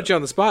trying to put you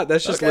on the spot.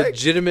 That's just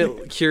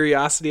legitimate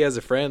curiosity as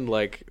a friend,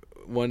 like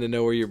wanting to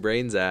know where your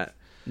brain's at.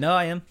 No,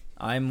 I am.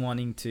 I'm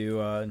wanting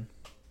to.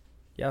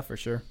 Yeah, for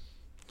sure.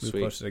 Move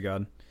closer to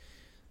God.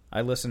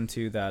 I listened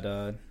to that.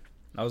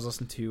 I was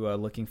listening to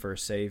Looking for a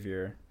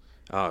Savior.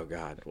 Oh,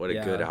 God. What a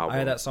good album. I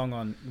had that song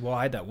on... Well,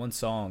 I had that one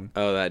song.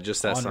 Oh, that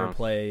song.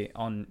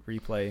 On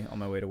replay on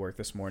my way to work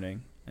this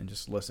morning and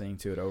just listening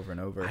to it over and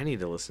over. I need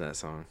to listen to that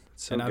song.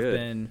 It's so good.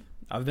 And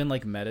I've been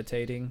like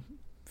meditating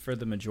for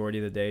the majority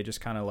of the day,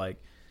 just kind of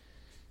like...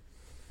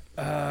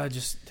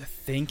 just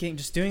thinking,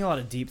 just doing a lot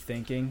of deep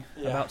thinking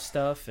about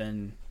stuff.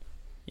 And,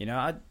 you know,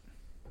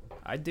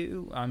 I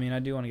do want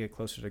to get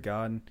closer to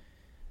God.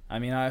 I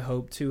mean, I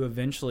hope to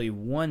eventually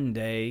one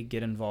day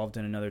get involved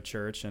in another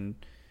church, and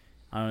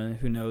I don't know,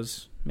 who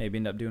knows, maybe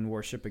end up doing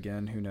worship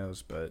again, who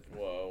knows, but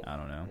I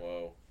don't know.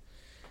 Whoa.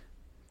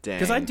 Dang.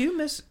 Because I do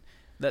miss,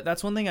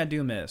 that's one thing I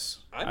do miss.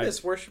 I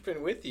miss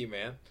worshiping with you,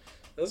 man.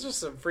 Those were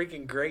some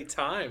freaking great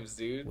times,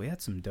 dude. We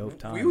had some dope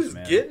times, We was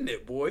getting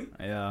it, boy.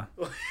 Yeah.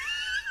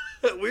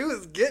 We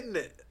was getting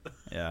it.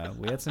 Yeah,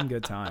 we had some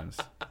good times.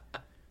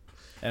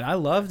 And I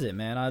loved it,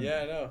 man. I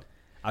know.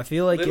 I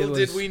feel like Little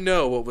did we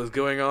know what was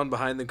going on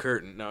behind the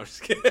curtain. No, I'm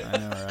just kidding. I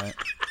know, right?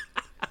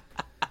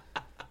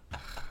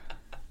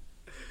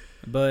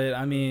 But,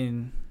 I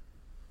mean,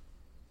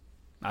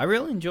 I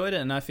really enjoyed it,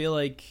 and I feel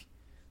like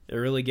it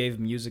really gave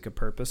music a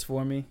purpose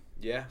for me.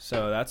 Yeah.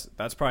 So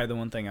that's probably the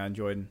one thing I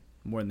enjoyed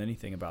more than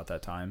anything about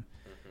that time.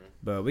 Mm-hmm.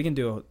 But we can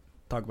do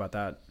talk about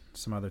that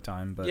some other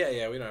time. But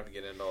yeah, we don't have to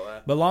get into all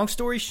that. But long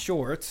story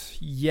short,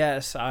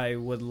 yes, I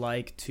would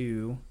like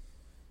to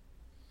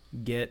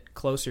get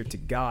closer to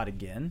God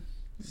again.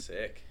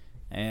 Sick.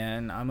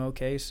 And I'm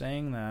okay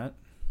saying that.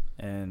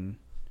 And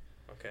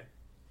okay,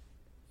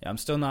 I'm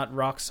still not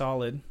rock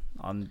solid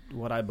on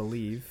what I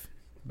believe,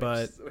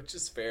 but which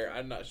is fair.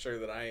 I'm not sure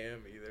that I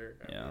am either.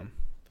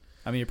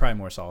 I mean, you're probably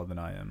more solid than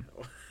I am.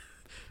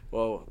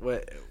 Well,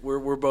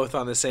 we're both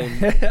on the same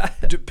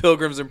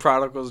Pilgrims and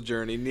Prodigals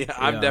journey. Yeah,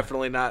 I'm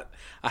definitely not.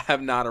 I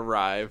have not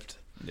arrived.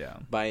 Yeah.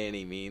 By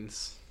any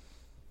means.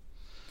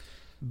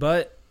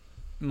 But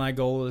my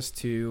goal is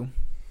to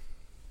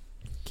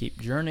keep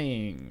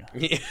journeying.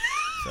 Yeah.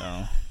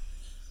 So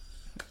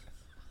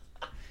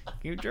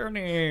keep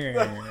journeying.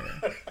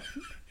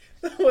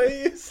 The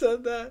way you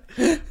said that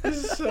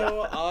is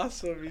so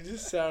awesome. You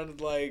just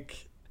sounded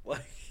like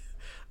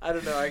I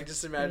don't know. I can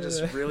just imagine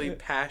this really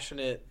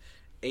passionate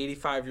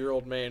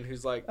 85-year-old man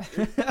who's like,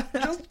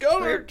 just go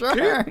to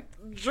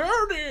keep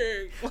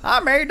journeying.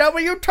 I'm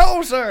A.W.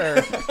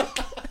 Tozer.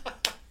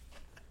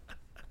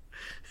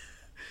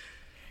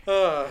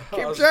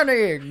 Keep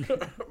journeying.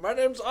 My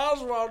name's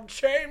Oswald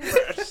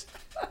Chambers.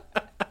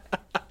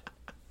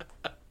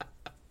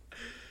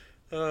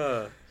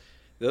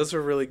 Those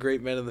were really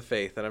great men of the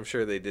faith, and I'm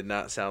sure they did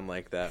not sound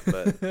like that,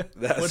 but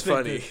that's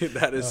funny.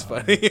 That is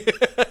funny.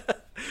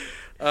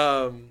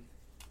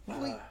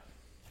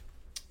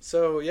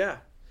 So, yeah.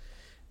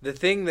 The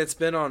thing that's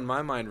been on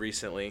my mind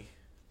recently,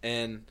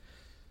 and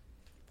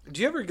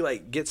do you ever,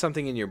 like, get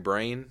something in your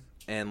brain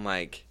and,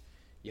 like,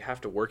 you have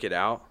to work it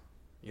out?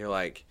 You're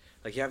like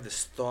you have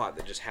this thought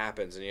that just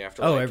happens, and you have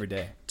to, like, every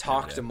day.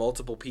 talk to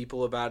multiple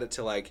people about it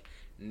to, like,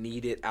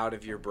 knead it out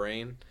of your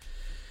brain.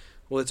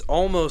 Well, it's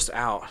almost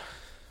out,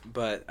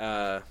 but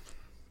I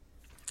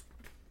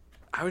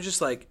was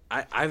just like,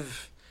 I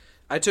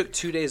took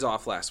 2 days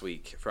off last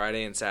week,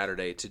 Friday and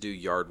Saturday, to do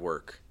yard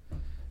work,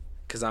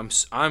 because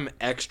I'm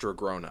extra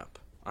grown up.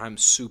 I'm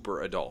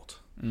super adult,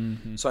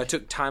 so I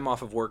took time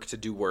off of work to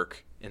do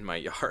work in my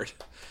yard.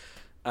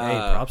 Hey,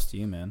 props to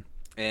you, man.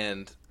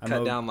 And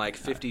cut down like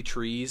 50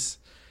 trees.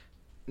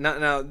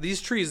 Now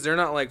these trees, they're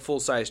not like full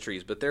size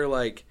trees, but they're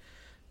like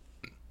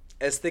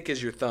as thick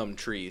as your thumb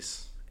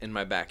trees in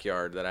my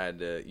backyard that I had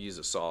to use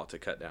a saw to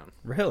cut down.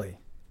 Really?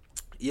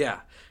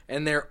 Yeah,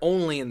 and they're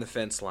only in the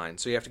fence line,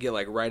 so you have to get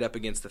like right up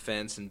against the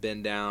fence and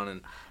bend down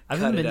and I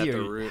cut haven't it been at to the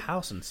your root.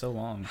 house in so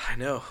long. I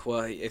know.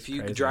 Well, if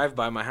you drive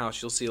by my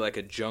house, you'll see like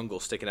a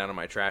jungle sticking out of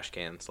my trash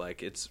cans.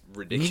 Like, it's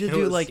ridiculous. You need to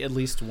do like at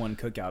least one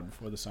cookout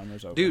before the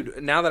summer's over.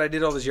 Dude, now that I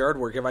did all this yard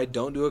work, if I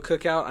don't do a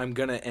cookout, I'm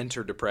gonna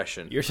enter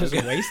depression. You're just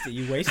wasted.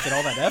 You wasted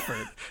all that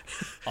effort.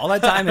 All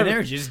that time and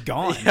energy is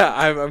gone. Yeah,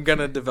 I'm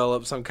gonna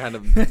develop some kind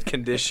of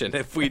condition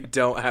if we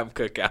don't have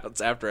cookouts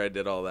after I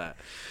did all that.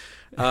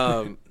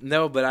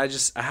 No, but I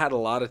had a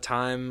lot of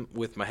time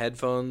with my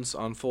headphones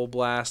on full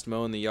blast,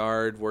 mowing the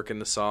yard, working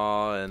the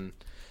saw, and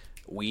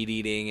weed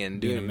eating,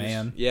 and doing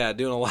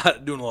a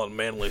lot of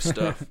manly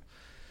stuff.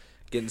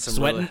 Getting some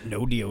sweating,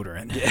 no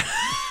deodorant. Yeah.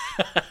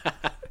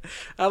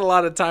 I had a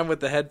lot of time with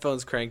the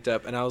headphones cranked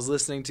up, and I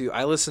listened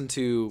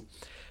to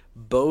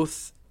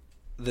both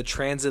the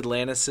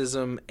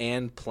Transatlanticism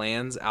and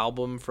Plans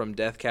album from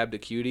Death Cab to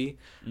Cutie.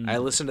 I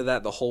listened to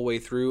that the whole way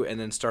through, and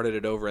then started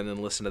it over, and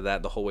then listened to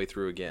that the whole way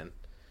through again.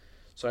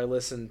 So I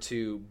listened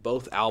to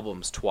both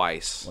albums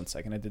twice. 1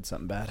 second, I did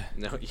something bad.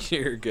 No,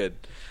 you're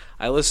good.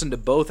 I listened to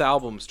both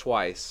albums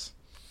twice,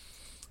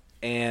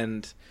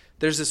 and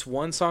there's this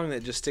one song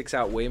that just sticks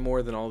out way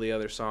more than all the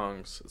other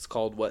songs. It's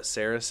called What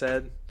Sarah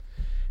Said,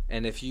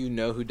 and if you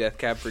know who Death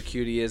Cab for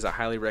Cutie is, I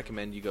highly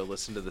recommend you go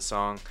listen to the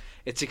song.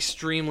 It's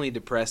extremely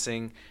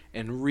depressing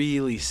and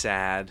really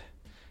sad.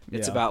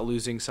 It's about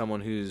losing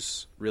someone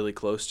who's really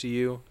close to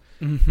you.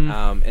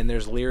 Mm-hmm. And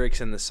there's lyrics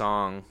in the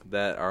song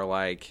that are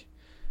like,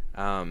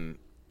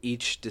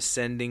 each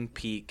descending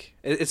peak.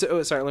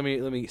 Sorry, let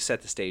me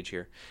set the stage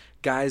here.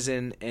 Guy's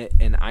in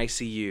an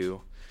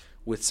ICU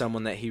with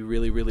someone that he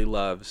really, really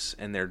loves,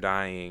 and they're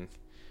dying.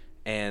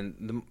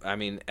 And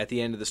at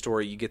the end of the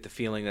story, you get the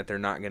feeling that they're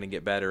not going to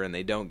get better, and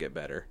they don't get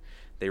better.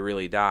 They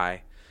really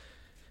die.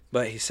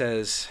 But he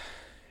says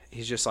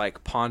he's just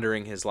like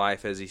pondering his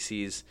life as he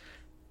sees,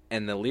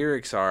 and the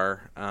lyrics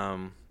are,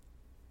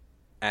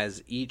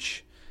 as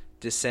each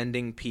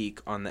descending peak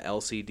on the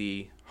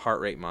LCD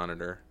heart rate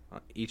monitor,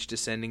 each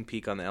descending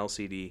peak on the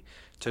LCD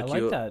took you... I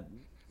like that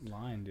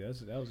line, dude.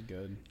 That was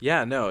good.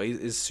 Yeah, no,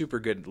 he's super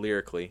good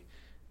lyrically.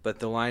 But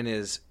the line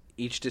is,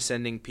 each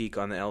descending peak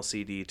on the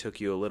LCD took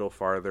you a little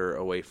farther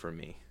away from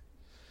me.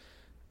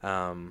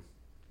 And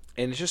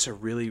it's just a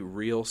really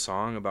real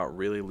song about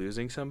really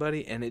losing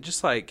somebody. And it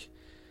just like,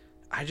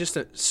 I just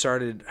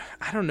started,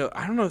 I don't know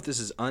if this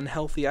is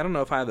unhealthy. I don't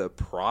know if I have a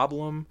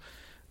problem,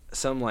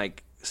 some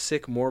like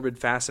sick morbid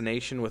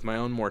fascination with my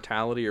own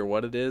mortality or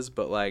what it is.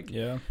 But like,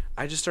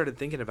 I just started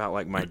thinking about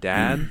like my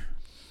dad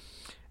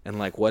and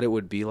like what it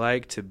would be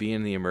like to be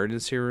in the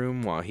emergency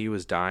room while he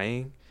was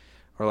dying,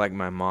 or like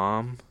my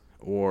mom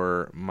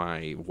or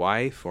my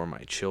wife or my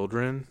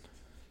children.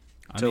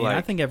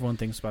 I think everyone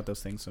thinks about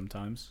those things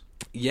sometimes.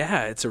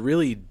 Yeah, it's a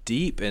really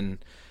deep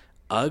and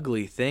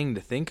ugly thing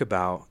to think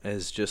about,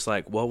 is just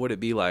like, what would it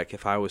be like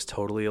if I was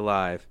totally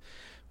alive,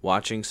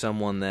 watching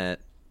someone that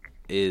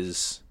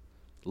is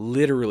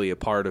literally a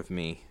part of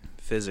me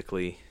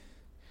physically,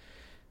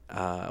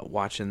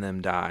 watching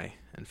them die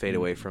and fade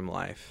away from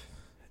life.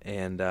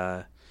 And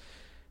that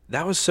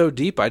was so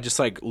deep. I just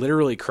like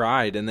literally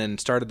cried, and then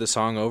started the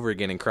song over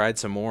again and cried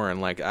some more.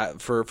 And like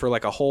for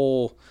like a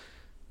whole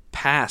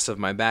pass of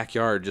my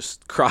backyard,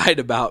 just cried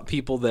about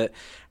people that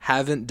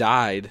haven't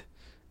died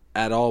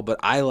at all, but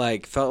I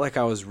like felt like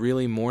I was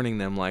really mourning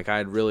them, like I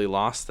had really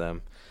lost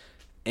them.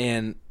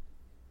 And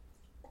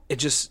it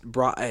just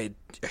brought a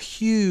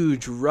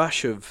huge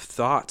rush of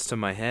thoughts to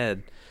my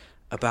head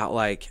about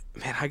like,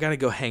 man, I gotta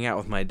go hang out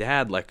with my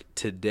dad like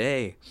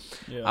today.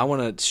 Yeah. I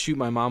want to shoot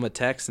my mom a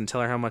text and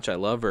tell her how much I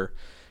love her.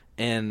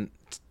 And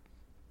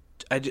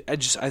I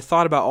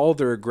thought about all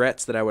the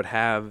regrets that I would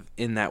have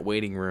in that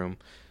waiting room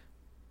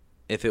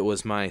if it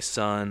was my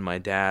son, my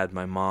dad,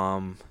 my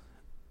mom,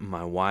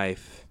 my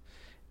wife,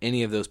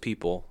 any of those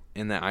people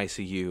in that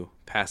ICU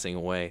passing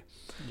away.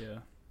 Yeah.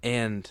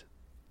 And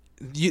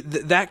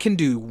that can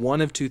do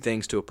one of two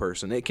things to a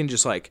person. It can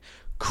just like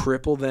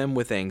cripple them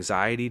with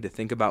anxiety to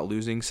think about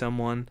losing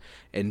someone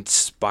and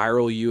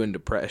spiral you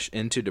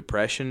into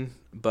depression.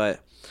 But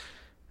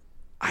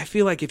I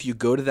feel like if you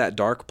go to that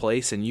dark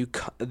place, and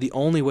the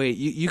only way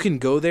you can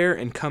go there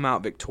and come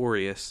out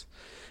victorious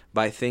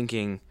by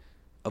thinking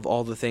of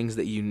all the things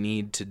that you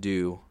need to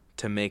do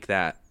to make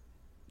that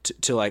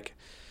to like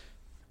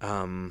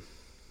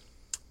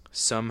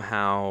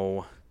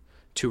somehow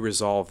to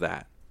resolve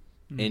that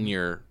in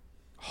your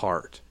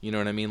heart. You know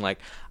what I mean? Like,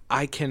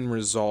 I can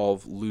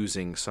resolve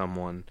losing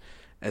someone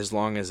as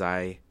long as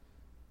I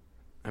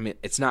mean,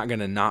 it's not going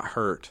to not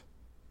hurt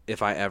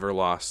if I ever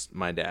lost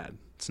my dad.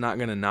 It's not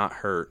going to not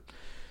hurt,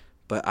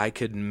 but I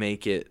could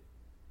make it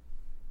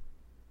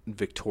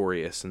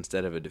victorious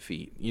instead of a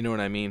defeat. You know what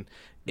I mean?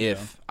 Yeah.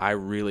 If I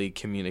really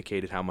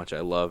communicated how much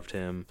I loved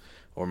him,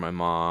 or my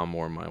mom,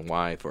 or my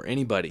wife, or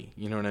anybody,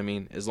 you know what I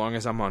mean? As long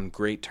as I'm on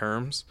great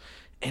terms.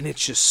 And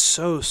it's just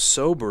so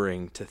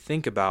sobering to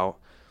think about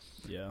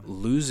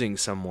losing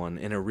someone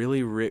in a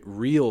really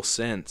real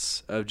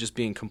sense of just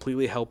being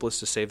completely helpless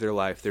to save their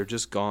life. They're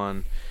just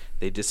gone.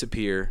 They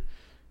disappear,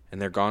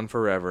 and they're gone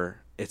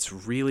forever. It's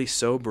really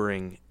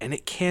sobering, and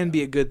it can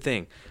be a good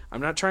thing.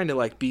 I'm not trying to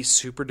like be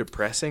super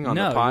depressing on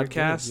the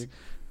podcast.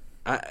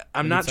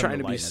 I'm not trying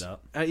to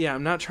be.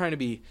 I'm not trying to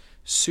be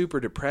super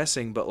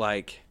depressing, but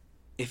like,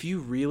 if you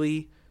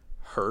really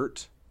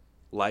hurt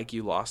like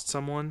you lost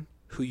someone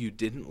who you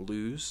didn't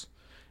lose,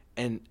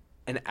 and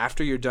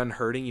after you're done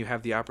hurting, you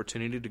have the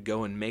opportunity to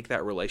go and make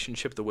that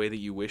relationship the way that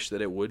you wish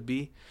that it would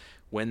be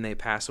when they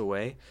pass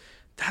away,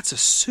 that's a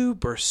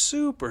super,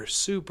 super,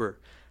 super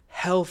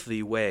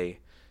healthy way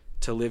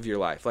to live your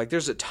life. Like,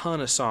 there's a ton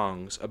of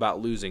songs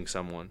about losing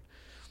someone.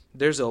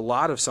 There's a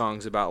lot of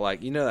songs about,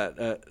 like, you know,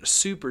 that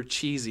super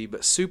cheesy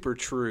but super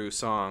true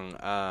song.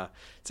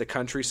 It's a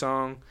country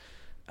song.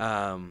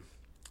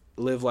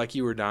 Live Like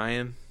You Were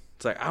Dying.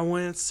 It's like, I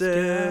went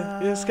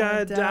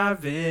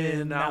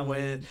skydiving. I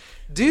went.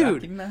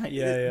 Dude,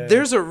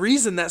 there's a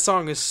reason that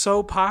song is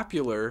so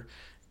popular,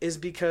 is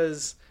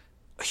because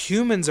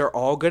humans are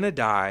all going to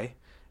die.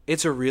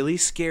 It's a really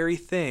scary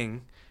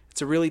thing.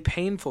 It's a really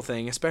painful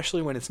thing,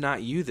 especially when it's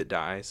not you that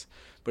dies,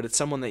 but it's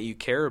someone that you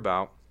care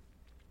about.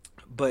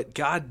 But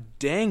God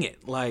dang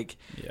it, like,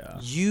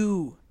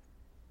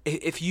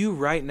 if you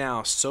right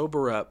now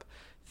sober up,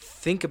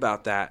 think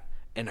about that,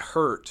 and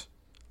hurt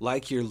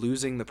like you're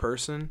losing the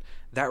person,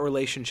 that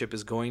relationship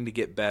is going to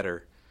get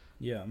better.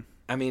 Yeah.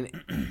 I mean,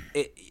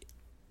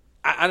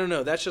 I don't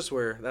know. That's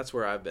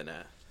where I've been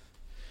at.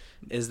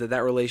 Is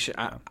that relation?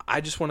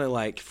 I just want to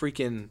I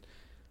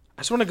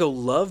just want to go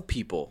love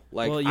people.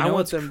 Like, well, you know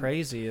what's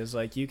crazy is,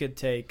 like, you could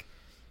take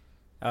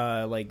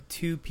like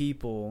two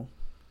people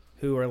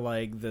who are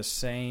like the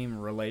same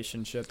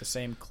relationship, the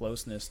same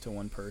closeness to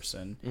one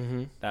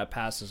person that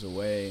passes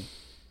away,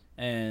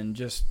 and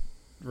just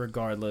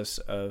regardless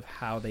of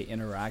how they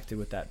interacted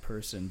with that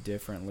person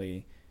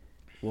differently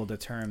will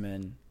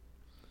determine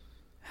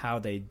how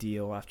they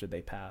deal after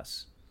they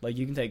pass. Like,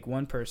 you can take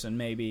one person,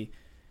 maybe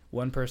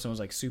one person was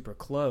like super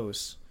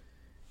close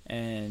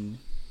and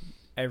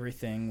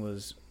everything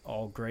was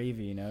all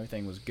gravy, you know,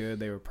 everything was good,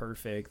 they were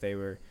perfect, they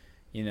were,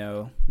 you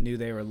know, knew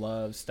they were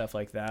loved, stuff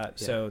like that.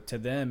 Yeah. So to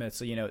them,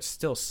 it's, you know, it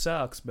still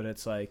sucks, but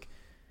it's like,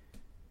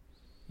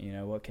 you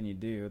know, what can you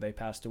do? They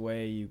passed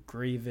away, you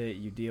grieve it,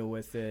 you deal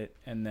with it,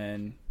 and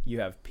then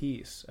you have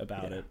peace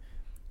about it.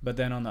 But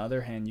then on the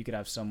other hand, you could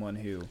have someone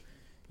who,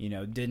 you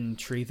know, didn't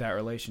treat that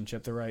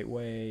relationship the right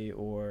way,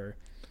 or,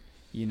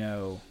 you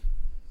know,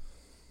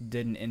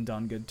 didn't end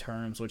on good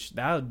terms, which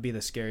that would be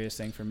the scariest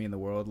thing for me in the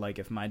world. Like,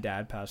 if my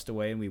dad passed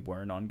away and we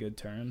weren't on good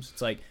terms,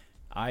 it's like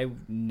I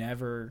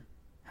never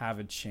have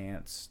a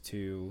chance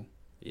to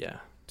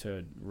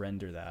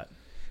render that.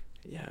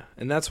 Yeah,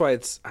 and that's why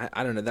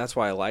I don't know, that's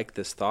why I like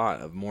this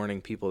thought of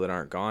mourning people that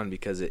aren't gone,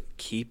 because it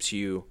keeps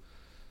you,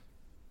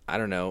 I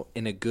don't know,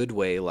 in a good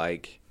way,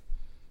 like,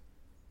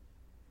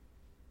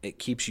 it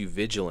keeps you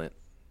vigilant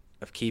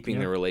of keeping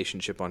Yeah. the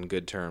relationship on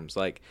good terms.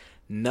 Like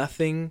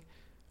nothing,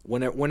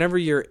 whenever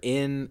you're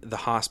in the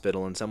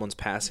hospital and someone's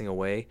passing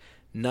away,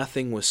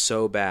 nothing was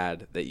so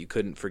bad that you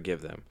couldn't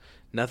forgive them.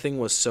 Nothing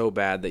was so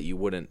bad that you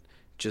wouldn't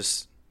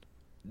just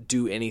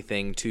do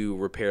anything to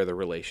repair the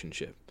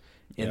relationship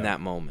in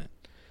that moment.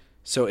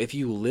 So if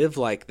you live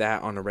like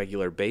that on a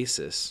regular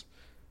basis,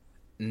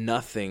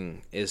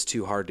 nothing is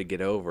too hard to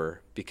get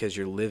over because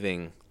you're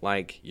living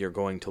like you're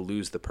going to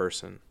lose the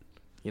person.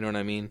 You know what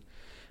I mean?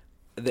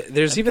 There's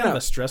That's even kind of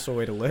a stressful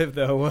way to live,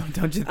 though,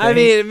 don't you think? I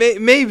mean,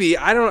 maybe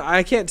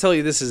I can't tell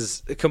you this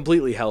is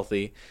completely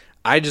healthy.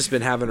 I just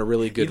been having a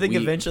really good you think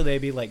week. eventually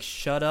they'd be like,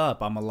 "Shut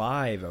up, I'm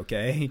alive,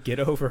 okay? Get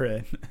over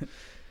it."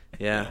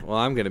 Yeah, well,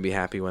 I'm gonna be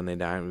happy when they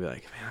die and be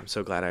like, man, I'm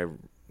so glad I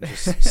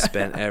just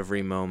spent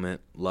every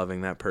moment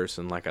loving that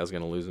person like I was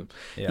gonna lose them.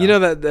 Yeah. You know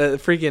that the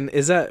freaking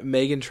is that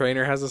Meghan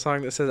Trainor has a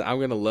song that says, "I'm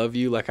gonna love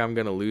you like I'm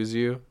gonna lose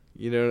you."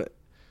 You know?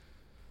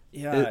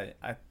 Yeah,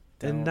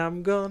 And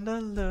I'm gonna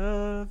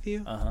love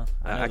you.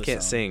 I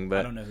can't sing, but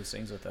I don't know who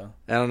sings it though.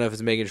 I don't know if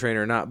it's Meghan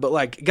Trainor or not. But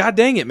like, god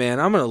dang it, man,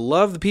 I'm gonna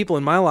love the people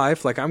in my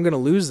life like I'm gonna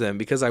lose them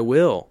because I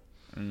will.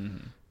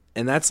 Mm-hmm.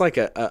 And that's like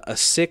a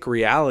sick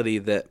reality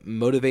that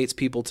motivates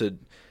people to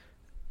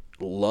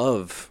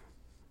love.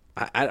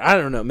 I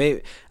don't know.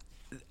 Maybe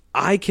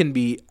I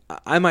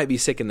might be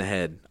sick in the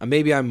head.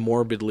 Maybe I'm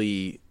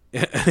morbidly,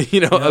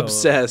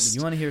 obsessed.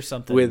 You want to hear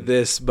something with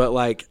this? But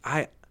like,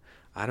 I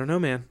don't know,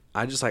 man.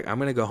 I just like I'm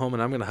gonna go home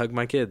and I'm gonna hug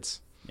my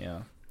kids.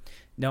 Yeah.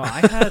 No,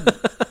 I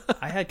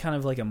had kind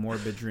of like a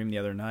morbid dream the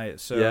other night.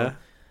 So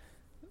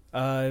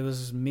yeah. It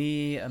was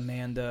me,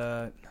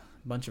 Amanda,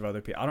 a bunch of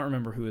other people. I don't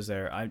remember who was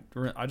there. I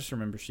just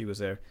remember she was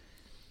there,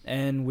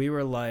 and we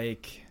were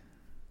like.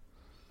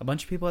 A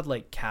bunch of people had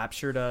like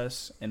captured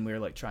us and we were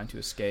like trying to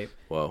escape.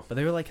 Whoa. But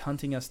they were like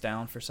hunting us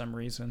down for some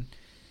reason.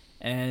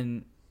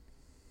 And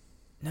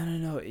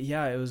no.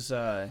 Yeah, it was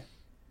I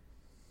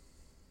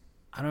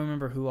don't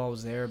remember who all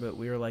was there, but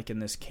we were like in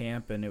this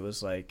camp and it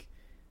was like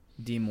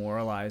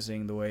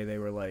demoralizing the way they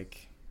were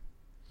like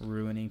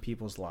ruining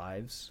people's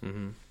lives.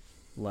 Mm-hmm.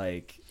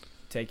 Like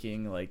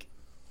taking like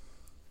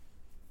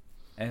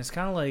and it's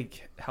kind of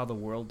like how the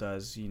world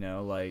does,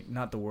 like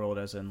not the world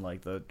as in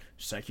like the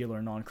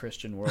secular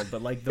non-Christian world,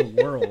 but like the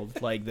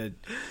world, like the,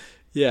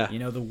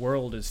 the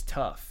world is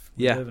tough.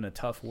 We live in a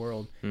tough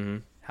world. Mm-hmm.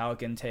 How it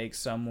can take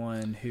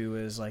someone who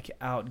is like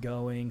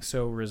outgoing,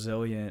 so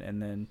resilient,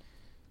 and then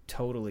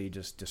totally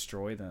just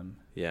destroy them.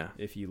 Yeah.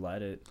 If you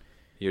let it.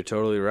 You're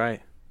totally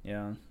right.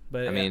 Yeah.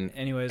 But I mean,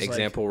 anyways,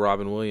 example,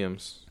 Robin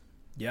Williams.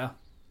 Yeah.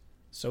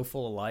 So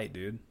full of light,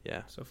 dude.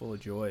 Yeah. So full of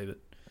joy, but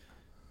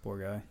poor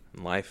guy.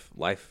 Life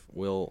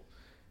will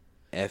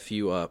F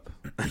you up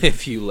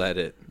if you let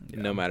it,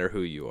 no matter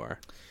who you are.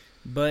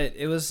 But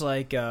it was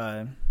like,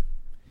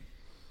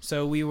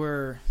 so we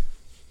were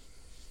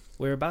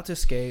about to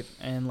escape,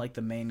 and like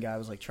the main guy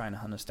was like trying to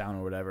hunt us down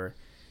or whatever,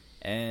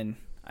 and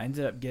I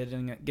ended up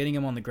getting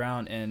him on the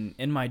ground, and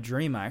in my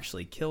dream I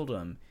actually killed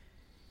him,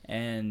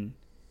 and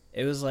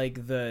it was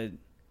like the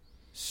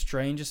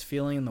strangest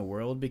feeling in the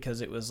world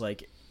because it was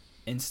like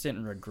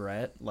instant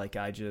regret, like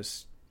I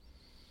just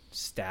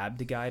stabbed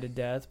the guy to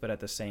death, but at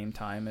the same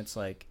time it's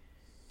like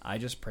I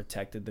just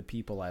protected the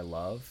people I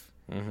love.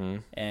 Mm-hmm.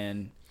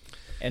 And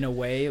in a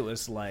way it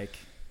was like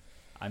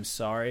I'm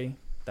sorry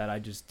that I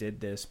just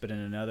did this, but in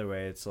another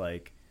way it's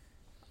like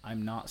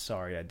I'm not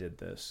sorry I did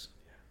this.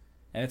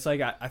 And it's like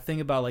I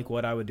think about like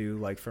what I would do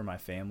like for my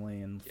family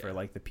and for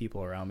like the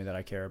people around me that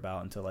I care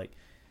about, and to like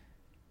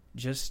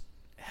just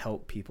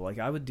help people. Like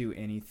I would do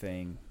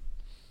anything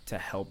to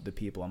help the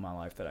people in my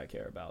life that I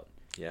care about.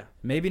 Yeah.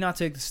 Maybe not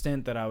to the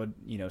extent that I would,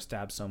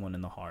 stab someone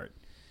in the heart.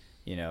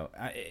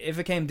 If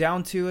it came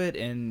down to it,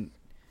 and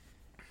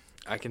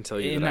I can tell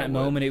you in that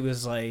moment, it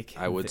was like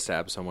I would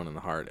stab someone in the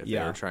heart if they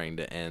were trying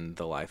to end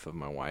the life of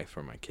my wife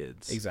or my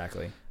kids.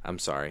 Exactly. I'm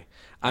sorry.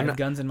 I have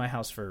guns in my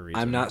house for a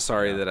reason. I'm not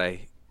sorry that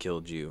I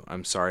killed you.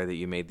 I'm sorry that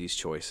you made these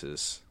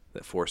choices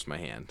that forced my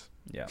hand.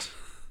 Yeah.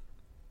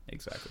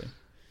 Exactly.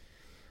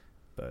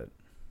 But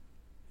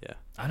yeah,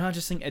 I don't know. I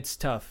just think it's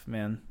tough,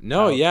 man.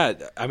 No, yeah.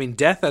 I mean,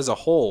 death as a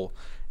whole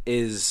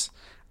is,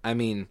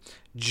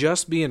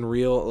 just being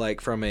real, like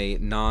from a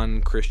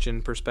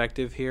non-Christian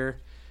perspective here,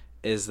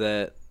 is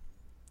that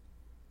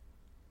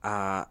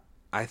I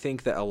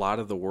think that a lot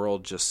of the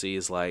world just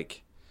sees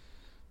like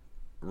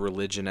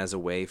religion as a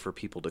way for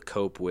people to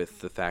cope with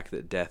the fact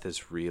that death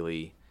is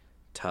really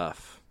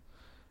tough.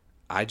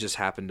 I just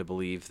happen to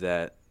believe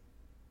that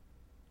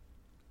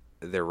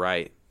they're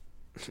right.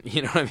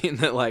 You know what I mean?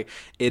 That like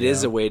it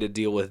is a way to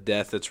deal with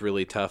death that's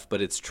really tough,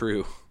 but it's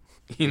true.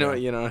 You know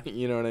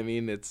what I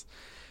mean?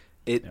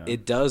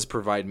 It does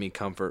provide me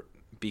comfort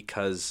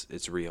because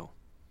it's real.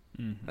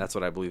 Mm-hmm. That's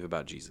what I believe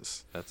about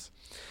Jesus.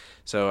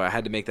 So I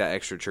had to make that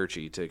extra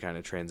churchy to kind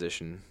of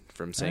transition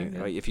from saying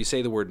if you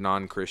say the word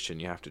non-Christian,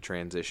 you have to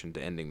transition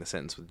to ending the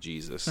sentence with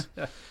Jesus.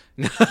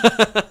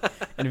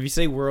 And if you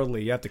say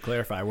worldly, you have to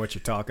clarify what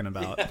you're talking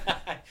about.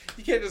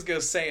 You can't just go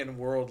saying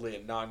worldly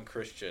and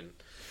non-Christian.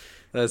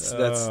 That's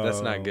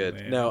not good.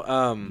 Man.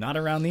 No, not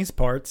around these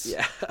parts.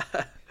 Yeah.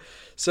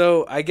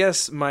 So I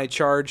guess my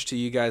charge to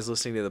you guys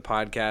listening to the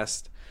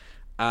podcast,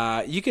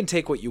 you can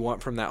take what you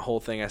want from that whole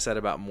thing I said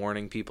about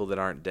mourning people that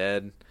aren't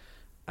dead.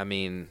 I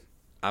mean,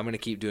 I'm going to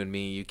keep doing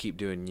me, you keep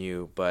doing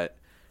you, but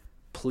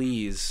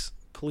please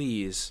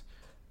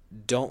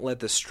don't let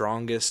the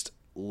strongest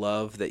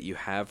love that you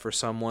have for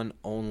someone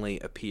only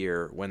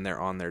appear when they're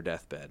on their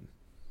deathbed.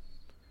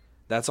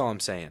 That's all I'm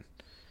saying.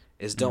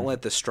 Is don't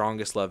let the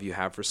strongest love you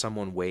have for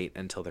someone wait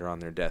until they're on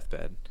their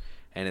deathbed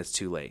and it's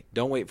too late.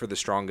 Don't wait for the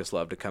strongest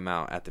love to come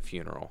out at the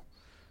funeral.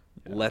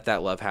 Yeah. Let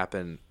that love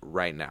happen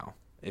right now.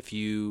 If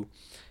you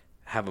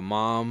have a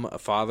mom, a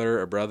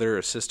father, a brother,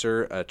 a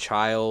sister, a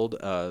child,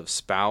 a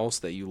spouse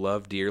that you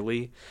love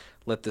dearly,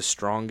 let the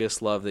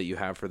strongest love that you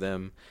have for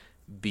them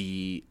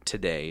be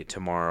today,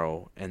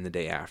 tomorrow, and the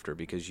day after,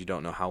 because you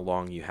don't know how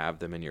long you have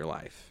them in your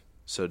life.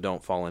 So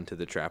don't fall into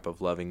the trap of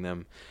loving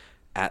them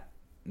at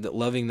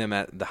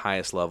the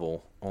highest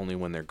level only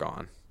when they're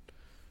gone.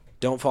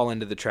 Don't fall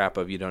into the trap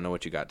of you don't know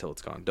what you got till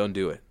it's gone. Don't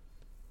do it.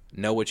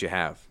 Know what you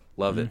have.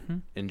 Love it.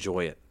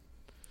 Enjoy it.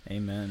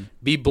 Amen.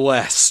 Be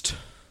blessed.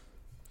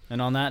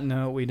 And on that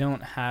note, we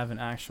don't have an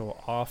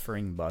actual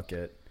offering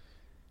bucket,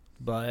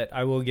 but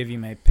I will give you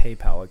my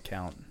PayPal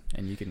account,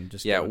 and you can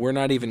just we're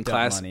not even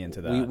money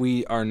into that.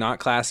 We are not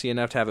classy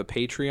enough to have a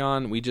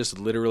Patreon. We just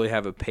literally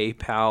have a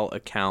PayPal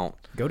account.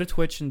 Go to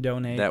Twitch and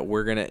donate. That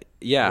we're gonna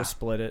we'll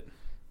split it.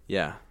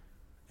 Yeah,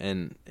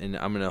 and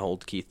I'm gonna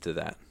hold Keith to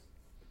that.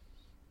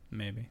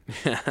 Maybe.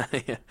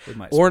 Yeah. We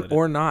might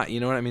or not. You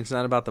know what I mean? It's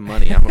not about the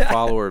money. I'm a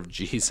follower of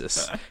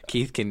Jesus.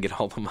 Keith can get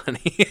all the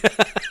money.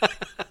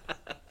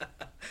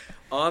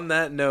 On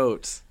that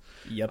note.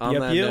 Yep.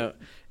 Note,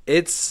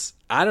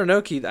 I don't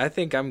know, Keith. I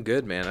think I'm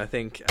good, man. I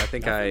think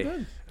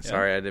good.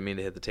 Sorry, I didn't mean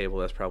to hit the table.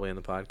 That's probably in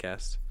the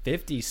podcast.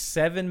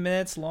 57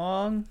 minutes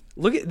long.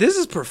 Look at this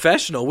is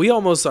professional. We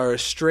almost are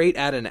straight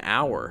at an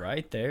hour.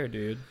 Right there,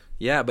 dude.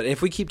 Yeah, but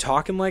if we keep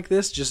talking like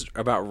this, just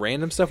about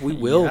random stuff, we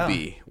will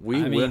be.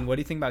 I mean, what do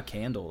you think about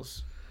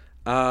candles?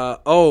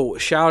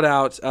 Shout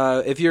out.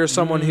 If you're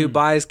someone who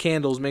buys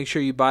candles, make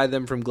sure you buy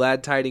them from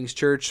Glad Tidings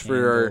Church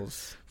for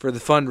the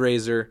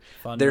fundraiser.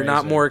 They're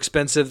not more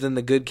expensive than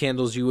the good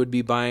candles you would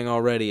be buying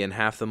already, and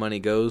half the money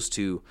goes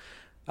to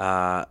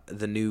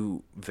the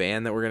new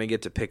van that we're going to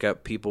get to pick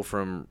up people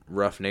from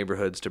rough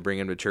neighborhoods to bring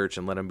them to church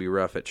and let them be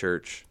rough at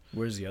church.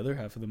 Where's the other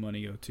half of the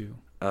money go to?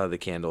 The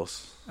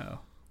candles. Oh.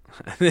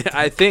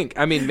 I think.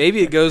 I mean,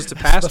 maybe it goes to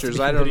pastors.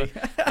 I don't know.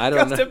 I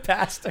don't know. To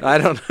pastors. I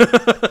don't know.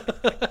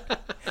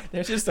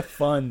 There's just a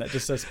fund that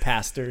just says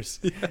pastors.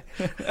 Yeah.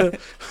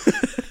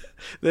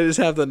 They just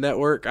have the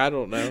network. I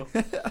don't know.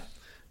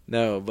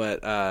 No,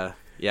 but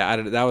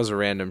that was a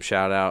random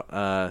shout out.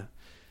 I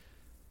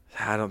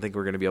don't think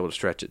we're going to be able to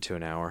stretch it to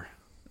an hour.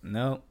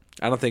 No.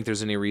 I don't think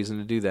there's any reason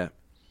to do that.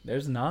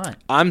 There's not.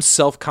 I'm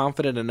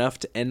self-confident enough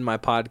to end my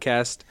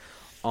podcast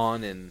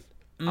on an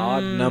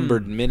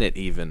odd-numbered minute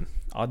even.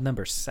 Odd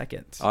number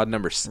second. Odd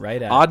number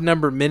right at. Odd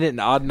number minute and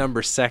odd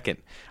number second.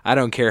 I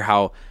don't care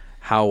how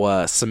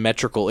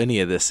symmetrical any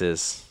of this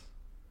is.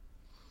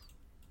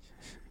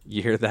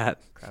 You hear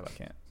that? Crap, I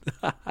can't.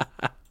 All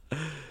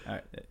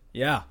right.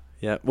 Yeah.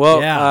 Yeah.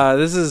 Well,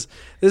 this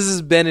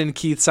is Ben and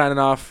Keith signing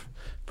off.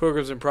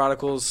 Pilgrims and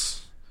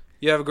Prodigals.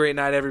 You have a great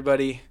night,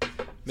 everybody.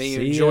 May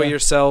you enjoy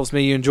yourselves.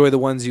 May you enjoy the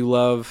ones you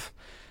love.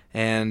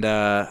 And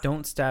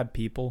don't stab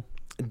people.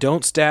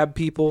 Don't stab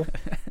people.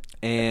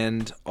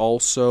 And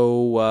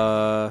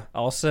also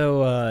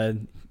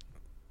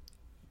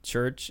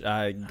church,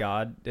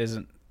 God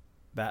isn't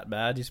that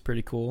bad. He's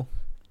pretty cool.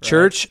 Right?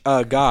 Church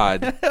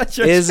God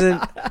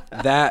isn't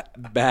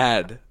that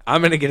bad.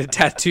 I'm going to get a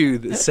tattoo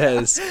that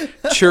says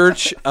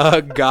Church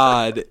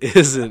God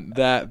isn't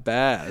that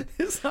bad.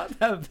 It's not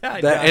that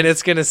bad. And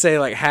it's going to say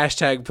like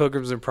hashtag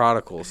Pilgrims and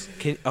Prodigals.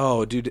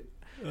 Dude.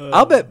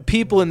 I'll bet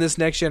people in this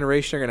next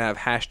generation are going to have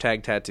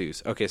hashtag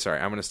tattoos. Okay,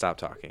 sorry. I'm going to stop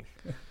talking.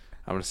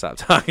 All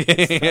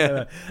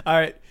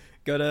right.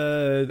 Go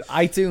to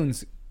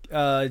iTunes.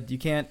 You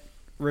can't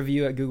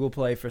review at Google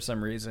Play for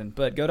some reason,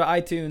 but go to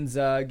iTunes.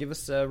 Give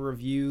us a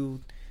review,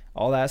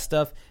 all that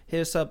stuff.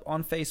 Hit us up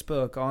on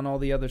Facebook, on all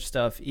the other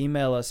stuff.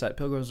 Email us at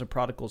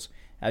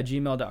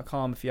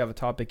pilgrimsandprodigals@gmail.com if you have a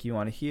topic you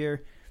want to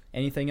hear.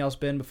 Anything else,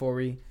 Ben, before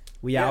we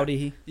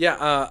outie?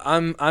 Yeah,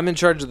 I'm in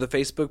charge of the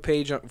Facebook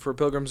page for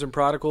Pilgrims and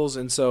Prodigals,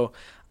 and so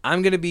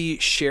I'm going to be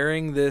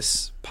sharing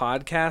this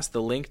podcast,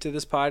 the link to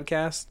this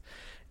podcast.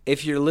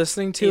 If you're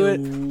listening to it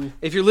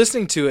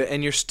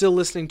and you're still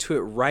listening to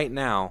it right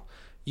now,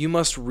 you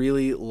must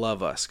really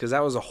love us, because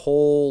that was a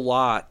whole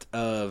lot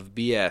of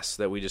BS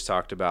that we just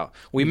talked about.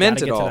 We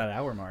meant it all. Get to that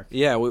hour mark.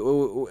 Yeah, it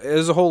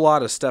was a whole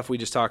lot of stuff we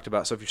just talked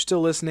about. So if you're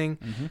still listening,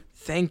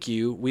 thank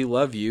you. We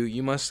love you.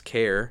 You must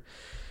care.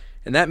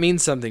 And that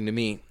means something to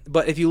me.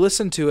 But if you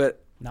listen to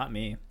it... Not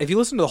me. If you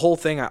listen to the whole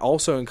thing, I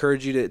also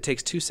encourage you to... It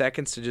takes 2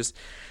 seconds to just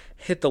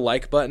hit the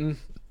like button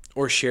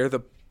or share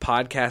the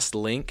podcast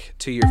link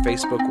to your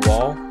Facebook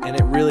wall, and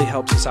it really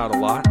helps us out a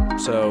lot.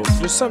 So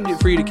just something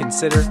for you to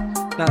consider.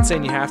 Not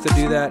saying you have to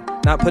do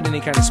that. Not putting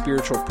any kind of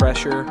spiritual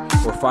pressure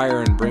or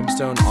fire and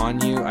brimstone on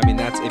you. I mean,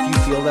 that's if you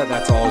feel that,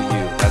 that's all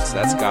you.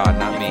 That's God,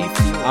 not me.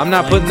 I'm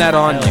not putting that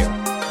on you.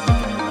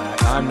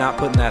 I'm not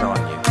putting that on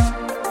you.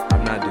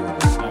 I'm not doing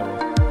it.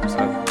 So,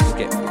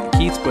 okay,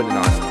 Keith's putting it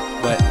on you.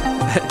 But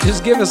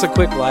just give us a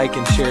quick like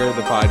and share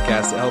the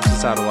podcast. It helps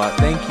us out a lot.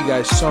 Thank you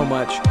guys so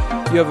much.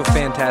 You have a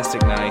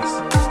fantastic nice.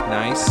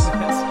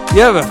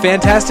 You have a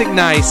fantastic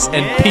nice,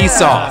 and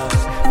peace off.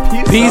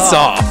 Peace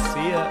off.